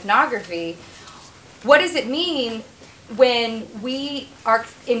writing of ethnography, what does it mean when we are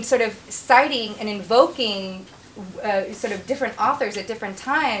in sort of citing and invoking sort of different authors at different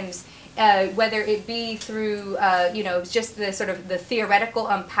times, whether it be through, just the sort of the theoretical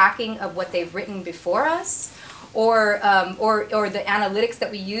unpacking of what they've written before us, or the analytics that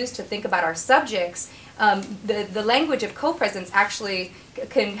we use to think about our subjects. The language of co-presence actually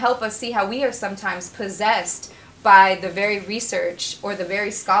can help us see how we are sometimes possessed by the very research or the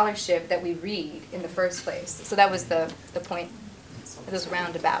very scholarship that we read in the first place. So that was the point. It was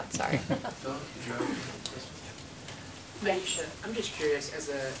roundabout, sorry. Aisha, I'm just curious, as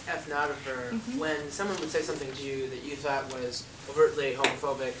an ethnographer, when someone would say something to you that you thought was overtly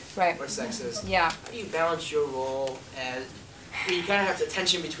homophobic or sexist, how do you balance your role as, you kind of have the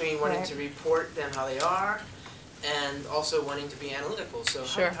tension between wanting to report them how they are and also wanting to be analytical. So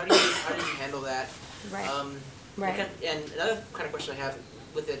how do you handle that? And another kind of question I have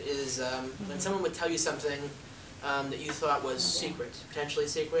with it is when someone would tell you something that you thought was secret, potentially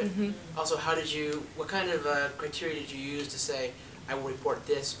secret. Also, what kind of criteria did you use to say, I will report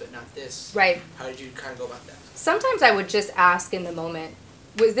this, but not this? Right. How did you kind of go about that? Sometimes I would just ask in the moment,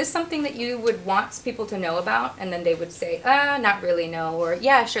 was this something that you would want people to know about? And then they would say, not really, no, or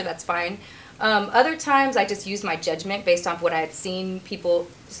yeah, sure, that's fine. Other times I just used my judgment based off what I had seen people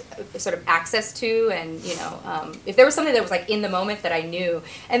sort of access to, and if there was something that was like in the moment that I knew.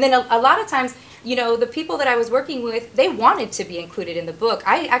 And then a lot of times, the people that I was working with, they wanted to be included in the book.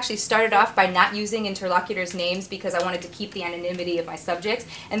 I actually started off by not using interlocutors' names because I wanted to keep the anonymity of my subjects,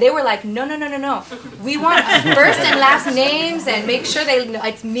 and they were like, no, we want first and last names, and make sure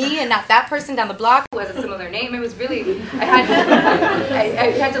it's me and not that person down the block who has a similar name. It was really, I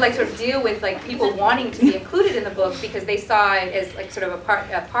had to like sort of deal with like people wanting to be included in the book because they saw it as like sort of a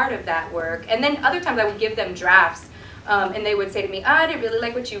part of that work. And then other times I would give them drafts, and they would say to me, I didn't really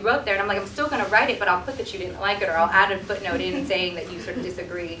like what you wrote there. And I'm like, I'm still going to write it, but I'll put that you didn't like it, or I'll add a footnote in saying that you sort of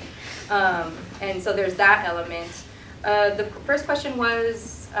disagree. And so there's that element. The first question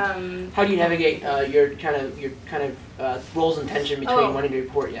was, how do you navigate your kind of roles and tension between wanting to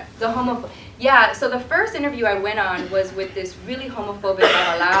report? Yeah. So the first interview I went on was with this really homophobic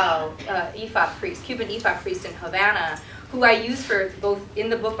Babalao Ifa priest, Cuban Ifa priest in Havana, who I use for both in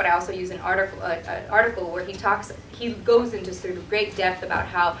the book, but I also use an article where he goes into sort of great depth about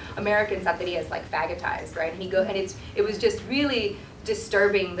how American Santeria is like fagotized, right? And it was just really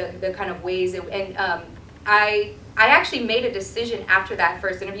disturbing the kind of ways I actually made a decision after that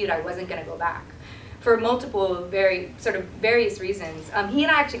first interview that I wasn't going to go back for multiple various reasons. He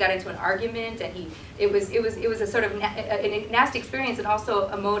and I actually got into an argument, and it was a sort of a nasty experience, and also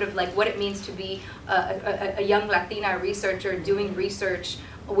a mode of like what it means to be a young Latina researcher doing research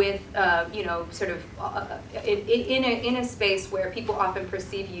with sort of in a space where people often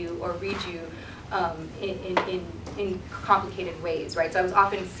perceive you or read you in complicated ways, right? So I was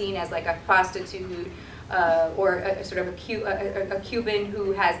often seen as like a prostitute or a sort of a Cuban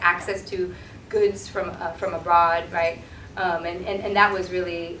who has access to goods from abroad, right? And that was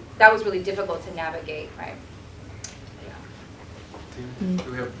really difficult to navigate, right?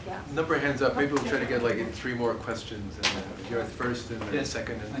 We have a number of hands up. Maybe we'll try to get like 3 more questions. And you're first, and then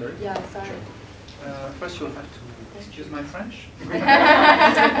second, and third. Yeah, sorry. First, you'll have to excuse my French. So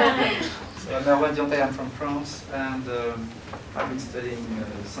I'm Erwan Diantay, I'm from France, and I've been studying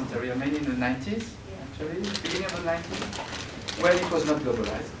Santeria mainly in the 90s, actually, beginning of the 90s, when it was not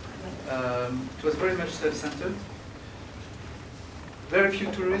globalized. It was very much self-centered. Very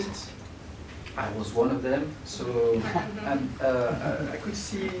few tourists. I was one of them, so and I could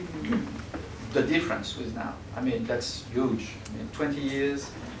see the difference with now. I mean, that's huge. I mean, 20 years,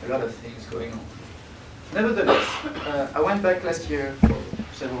 a lot of things going on. Nevertheless, I went back last year for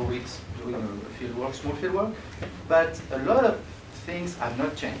several weeks doing small field work, but a lot of things have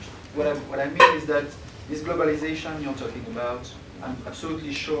not changed. What I mean is that this globalization you're talking about, I'm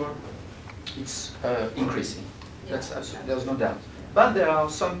absolutely sure it's increasing. There's no doubt. But there are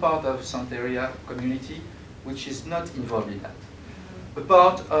some part of Santeria community which is not involved in that. A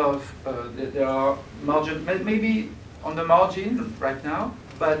part of, there are margin, maybe on the margin right now,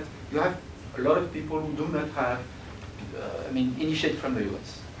 but you have a lot of people who do not have, initiated from the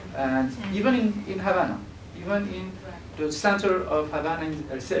US. And even in Havana, even in the center of Havana, in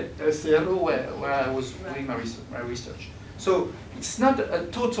El Cerro, where I was doing my research. So it's not a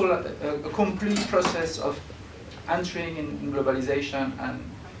total, a complete process of entering in globalization, and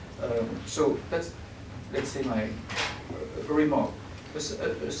so that's, let's say, my remark. A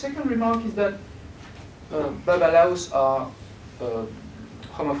second remark is that Babalaos are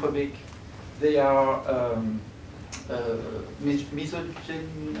homophobic. They are misogynistic.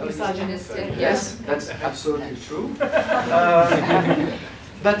 Yes, that's absolutely true.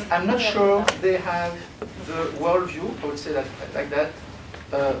 But I'm not sure they have the worldview, I would say that like that,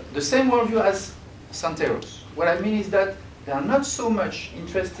 the same worldview as Santeros. What I mean is that they are not so much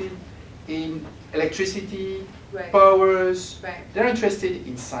interested in electricity, powers. They're interested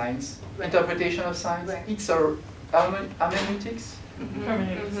in science, interpretation of science. It's hermeneutics.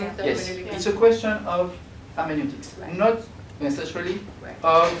 Yes, it's a question of hermeneutics, not necessarily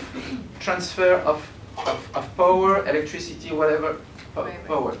of transfer of power, electricity, whatever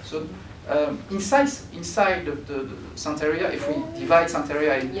power. So inside the Santeria, if we divide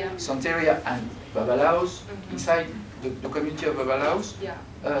Santeria in Santeria and Babalaos, inside the community of Babalaos,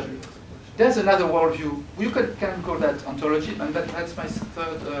 there's another worldview. You can call that ontology, and that's my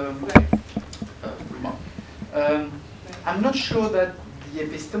third remark. I'm not sure that the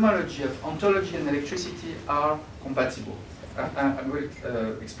epistemology of ontology and electricity are compatible. I will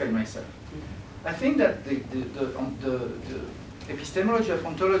explain myself. I think that the epistemology of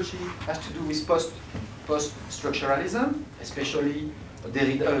ontology has to do with post-structuralism, especially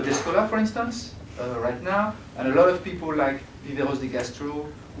Descola, for instance, right now, and a lot of people like Viveros de Castro,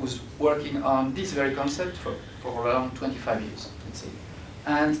 who's working on this very concept for around 25 years, let's say.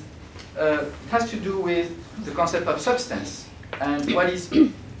 And it has to do with the concept of substance and what is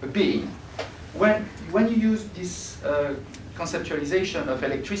a being. When you use this conceptualization of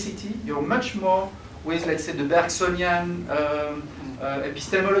electricity, you're much more with, let's say, the Bergsonian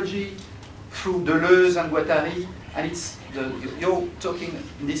epistemology through Deleuze and Guattari, and you're talking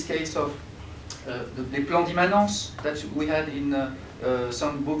in this case of the plans d'immanence that we had in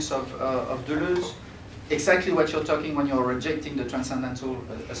some books of Deleuze. Exactly what you're talking when you're rejecting the transcendental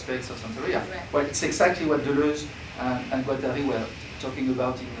aspects of Santeria. Right. Well, it's exactly what Deleuze and Guattari were talking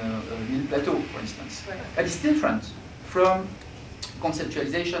about in Mille Plateaux, for instance. Right. But it's different from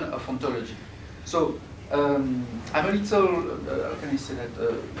conceptualization of ontology. So I'm a little, how can I say that,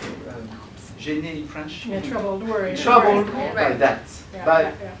 gêné in French? Yeah, troubled, worried. Troubled by right. that. Yeah.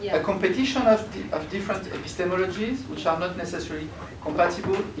 By Yeah. a competition of different epistemologies which are not necessarily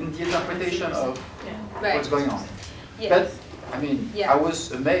compatible in the interpretation of what's going on. Yes. But, I mean, I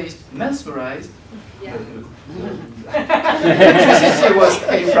was amazed, mesmerized. Yeah. Electricity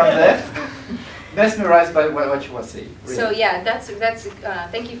came from there. Mesmerized by what you were saying. Really. So yeah, that's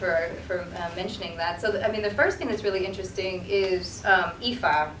thank you for mentioning that. So I mean, the first thing that's really interesting is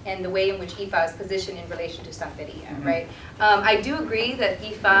IFA and the way in which IFA is positioned in relation to Santeria, right? I do agree that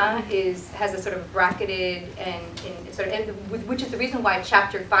IFA has a sort of bracketed which is the reason why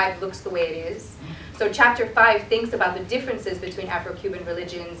Chapter 5 looks the way it is. So Chapter 5 thinks about the differences between Afro-Cuban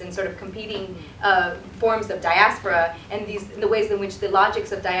religions and sort of competing forms of diaspora and the ways in which the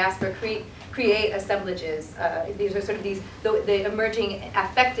logics of diaspora create assemblages. These are sort of the emerging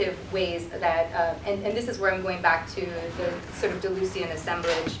affective ways that, and this is where I'm going back to the sort of Deleuzian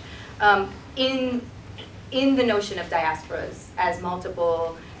assemblage, in the notion of diasporas as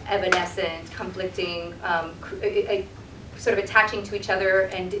multiple, evanescent, conflicting, sort of attaching to each other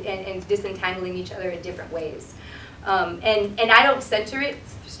and disentangling each other in different ways. And I don't center it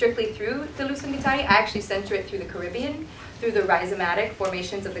strictly through Deleuze and Guattari. I actually center it through the Caribbean, through the rhizomatic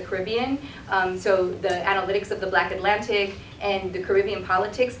formations of the Caribbean. So the analytics of the Black Atlantic and the Caribbean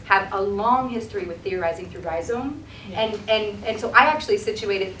politics have a long history with theorizing through rhizome. Yeah. And so I actually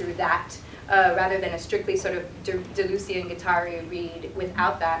situate it through that rather than a strictly sort of Deleuze and Guattari read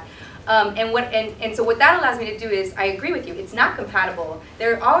without that. And so what that allows me to do is, I agree with you, it's not compatible.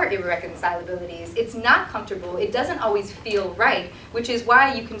 There are irreconcilabilities. It's not comfortable. It doesn't always feel right, which is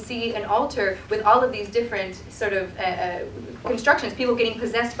why you can see an altar with all of these different sort of constructions, people getting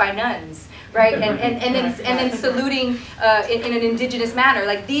possessed by nuns, right? And then saluting in an indigenous manner.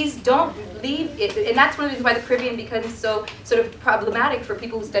 Like, these don't leave it, and that's one of the reasons why the Caribbean becomes so sort of problematic for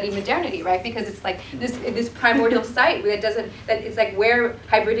people who study modernity, right? Because it's like this primordial site that it's like where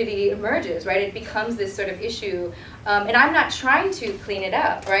hybridity emerges, right? It becomes this sort of issue, and I'm not trying to clean it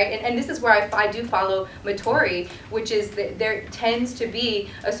up, right? And this is where I do follow Motori, which is that there tends to be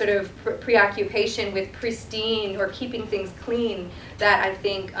a sort of preoccupation with pristine or keeping things clean that I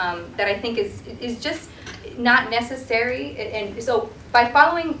think is just not necessary. And so by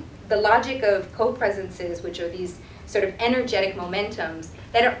following the logic of co-presences, which are these sort of energetic momentums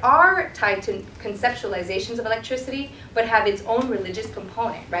that are tied to conceptualizations of electricity, but have its own religious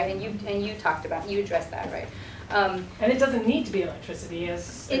component, right? And you addressed that, right? And it doesn't need to be electricity,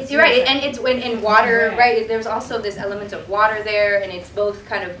 you're right, and it's in water, right? There's also this element of water there, and it's both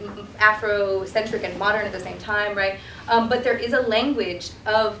kind of Afrocentric and modern at the same time, right? But there is a language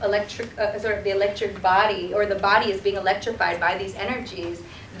of sort of the electric body, or the body is being electrified by these energies.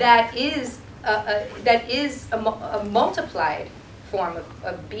 That is a multiplied form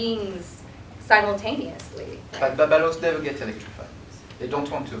of beings simultaneously. But babalos never get electrified. They don't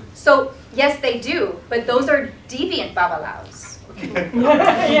want to. So yes, they do, but those are deviant babalaos.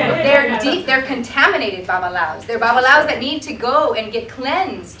 They're contaminated babalaos. They're babalaos that need to go and get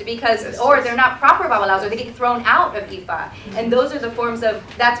cleansed or they're not proper babalaos, or they get thrown out of Ifa. And those are the forms of,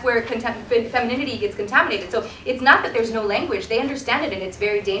 that's where femininity gets contaminated. So it's not that there's no language. They understand it, and it's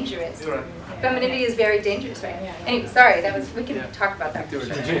very dangerous. Right. Femininity is very dangerous, right? Anyway, sorry, we can talk about that. You're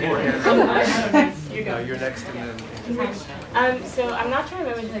next, and then. So I'm not trying to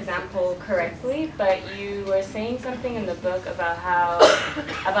remember the example correctly, but you were saying something in the book about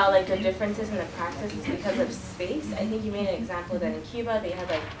about like the differences in the practices because of space. I think you made an example that in Cuba they had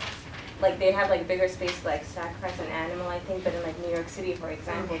they have like bigger space to like sacrifice an animal, I think, but in like New York City, for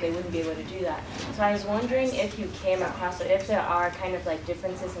example, they wouldn't be able to do that. So I was wondering if you came across, or if there are kind of like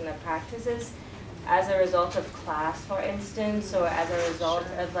differences in the practices as a result of class, for instance, or as a result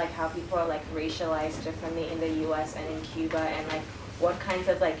of like how people are like racialized differently in the U.S. and in Cuba, and like what kinds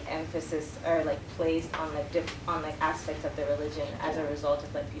of like emphasis are like placed on like on like aspects of the religion as a result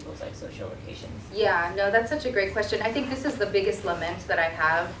of like people's like social locations? Yeah, no, that's such a great question. I think this is the biggest lament that I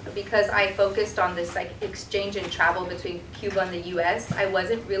have, because I focused on this like exchange and travel between Cuba and the US. I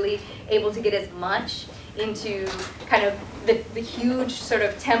wasn't really able to get as much into kind of the huge sort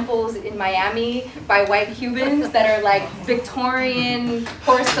of temples in Miami by white Cubans that are like Victorian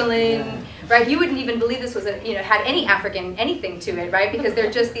porcelain, right? You wouldn't even believe this was had any African anything to it, right? Because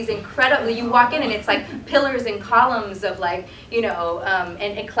they're just these incredible, you walk in and it's like pillars and columns of like,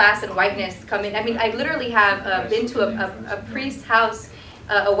 and class and whiteness come in. I mean, I literally have been to a priest's house,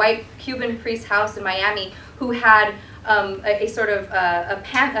 a white Cuban priest's house in Miami, who had an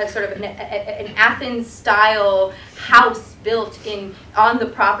Athens-style house built on the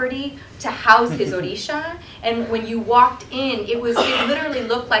property to house his orisha. And when you walked in, it literally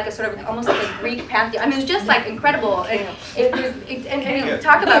looked like a sort of almost like a Greek pantheon. I mean, it was just like incredible. And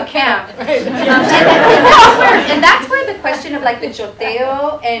talk about camp. And that's where the question of like the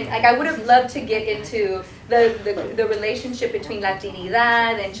choteo, and like I would have loved to get into the relationship between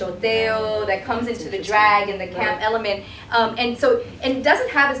Latinidad and choteo that comes into the drag and the camp element. And it doesn't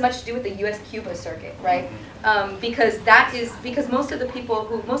have as much to do with the U.S.-Cuba circuit, right? Because most of the people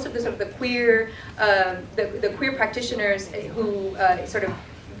most of the sort of the queer practitioners who sort of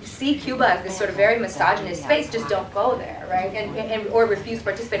see Cuba as this sort of very misogynist space just don't go there, right? And or refuse to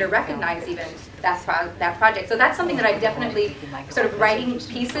participate or recognize even that project. So that's something that I'm definitely sort of writing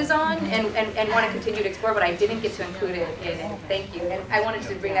pieces on and want to continue to explore, but I didn't get to include it in it. Thank you. And I wanted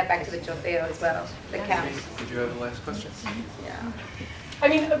to bring that back to the choteo as well, the camp. Did you have the last question? Yeah. I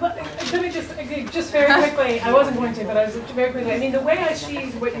mean, let me just very quickly, I wasn't going to, but I was very quickly, I mean, the way I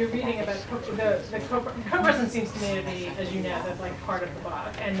see what you're reading about the co-presence seems to me to be, as you know, that's like part of the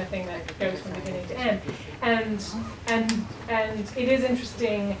book and the thing that goes from beginning to end. And it is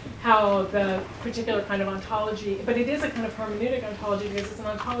interesting how the particular kind of ontology, but it is a kind of hermeneutic ontology because it's an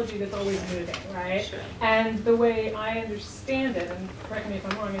ontology that's always moving, right? Sure. And the way I understand it, and correct me if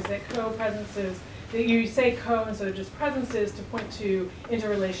I'm wrong, is that co-presences, that you say co instead of just presences to point to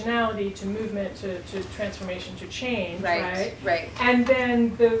interrelationality, to movement, to transformation, to change, right? Right. And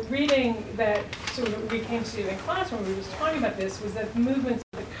then the reading that sort of we came to in class when we were just talking about this was that the movements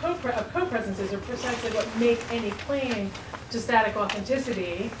of co-presences are precisely what make any claim to static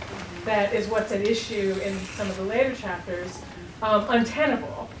authenticity, that is what's at issue in some of the later chapters,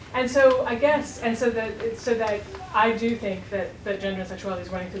 untenable. And so I guess, so that I do think that gender and sexuality is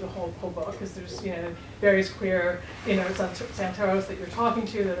running through the whole book, because there's various queer Santeros that you're talking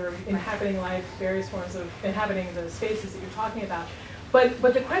to that are inhabiting life, various forms of inhabiting the spaces that you're talking about. But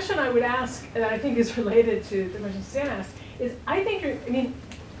the question I would ask, that I think is related to the question Stan asked, is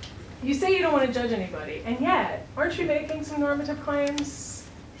you say you don't want to judge anybody, and yet aren't you making some normative claims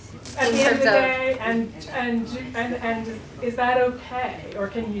at the end of the day, and is that okay, or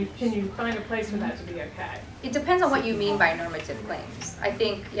can you find a place for that to be okay? It depends on what you mean by normative claims. I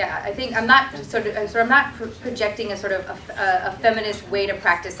think I'm not I'm not projecting a sort of a feminist way to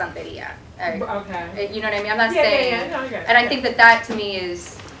practice Santeria. Okay. You know what I mean? I'm not saying, no, and I think that to me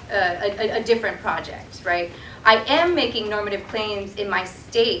is a different project, right? I am making normative claims in my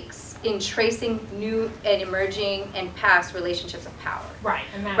stakes in tracing new and emerging and past relationships of power. Right.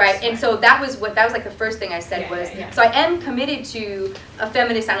 And so that was like the first thing I said so I am committed to a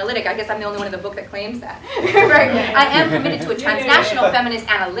feminist analytic. I guess I'm the only one in the book that claims that. Right? I am committed to a transnational feminist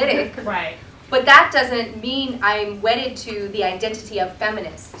analytic. Right. But that doesn't mean I'm wedded to the identity of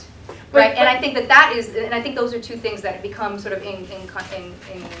feminist. Right? And I think that is, and I think those are two things that become sort of in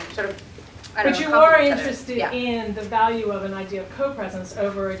sort of, but you are interested in the value of an idea of co-presence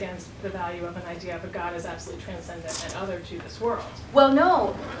over against the value of an idea of a God as absolutely transcendent and other to this world. Well,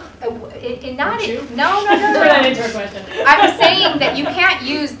 no. No. Turn that into a question. I was saying that you can't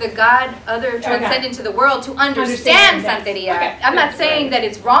use the God other transcendent to the world to understand Santeria. Okay. I'm not saying that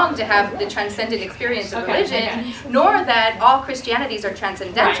it's wrong to have the transcendent experience of religion, nor that all Christianities are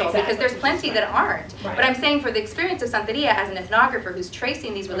transcendental, because there's plenty that aren't. Right. But I'm saying for the experience of Santeria as an ethnographer who's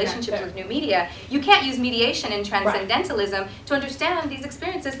tracing these relationships with new media, you can't use mediation and transcendentalism to understand these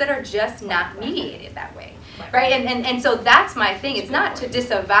experiences that are just not mediated that way. Right? And so that's my thing. It's not to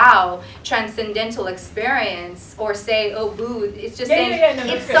disavow transcendental experience or say, oh, boo. It's just saying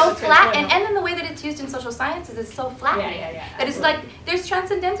it's so flat. And then the way that it's used in social sciences is so flat. That it's like there's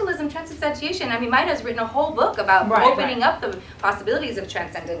transcendentalism, transubstantiation. I mean, Maida's written a whole book about opening up the possibilities of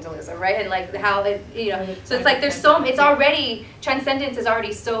transcendentalism, right? And like how it, so it's like there's it's already, transcendence is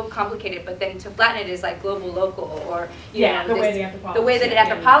already so complicated, but then to flatten it is like global, local, or, the way the way that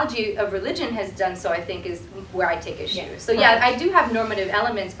anthropology of religion has done so, I think, is is where I take issue. Yeah. So yeah, I do have normative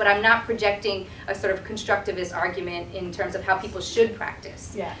elements, but I'm not projecting a sort of constructivist argument in terms of how people should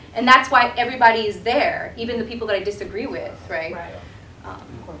practice. Yeah. And that's why everybody is there, even the people that I disagree with, right? Right.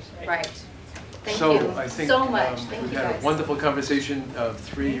 Of course. Right. Thank So you I think so much. Thank we've you had guys. a wonderful conversation,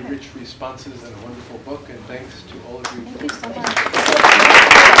 3 rich responses and a wonderful book, and thanks to all of you. Thank you so much.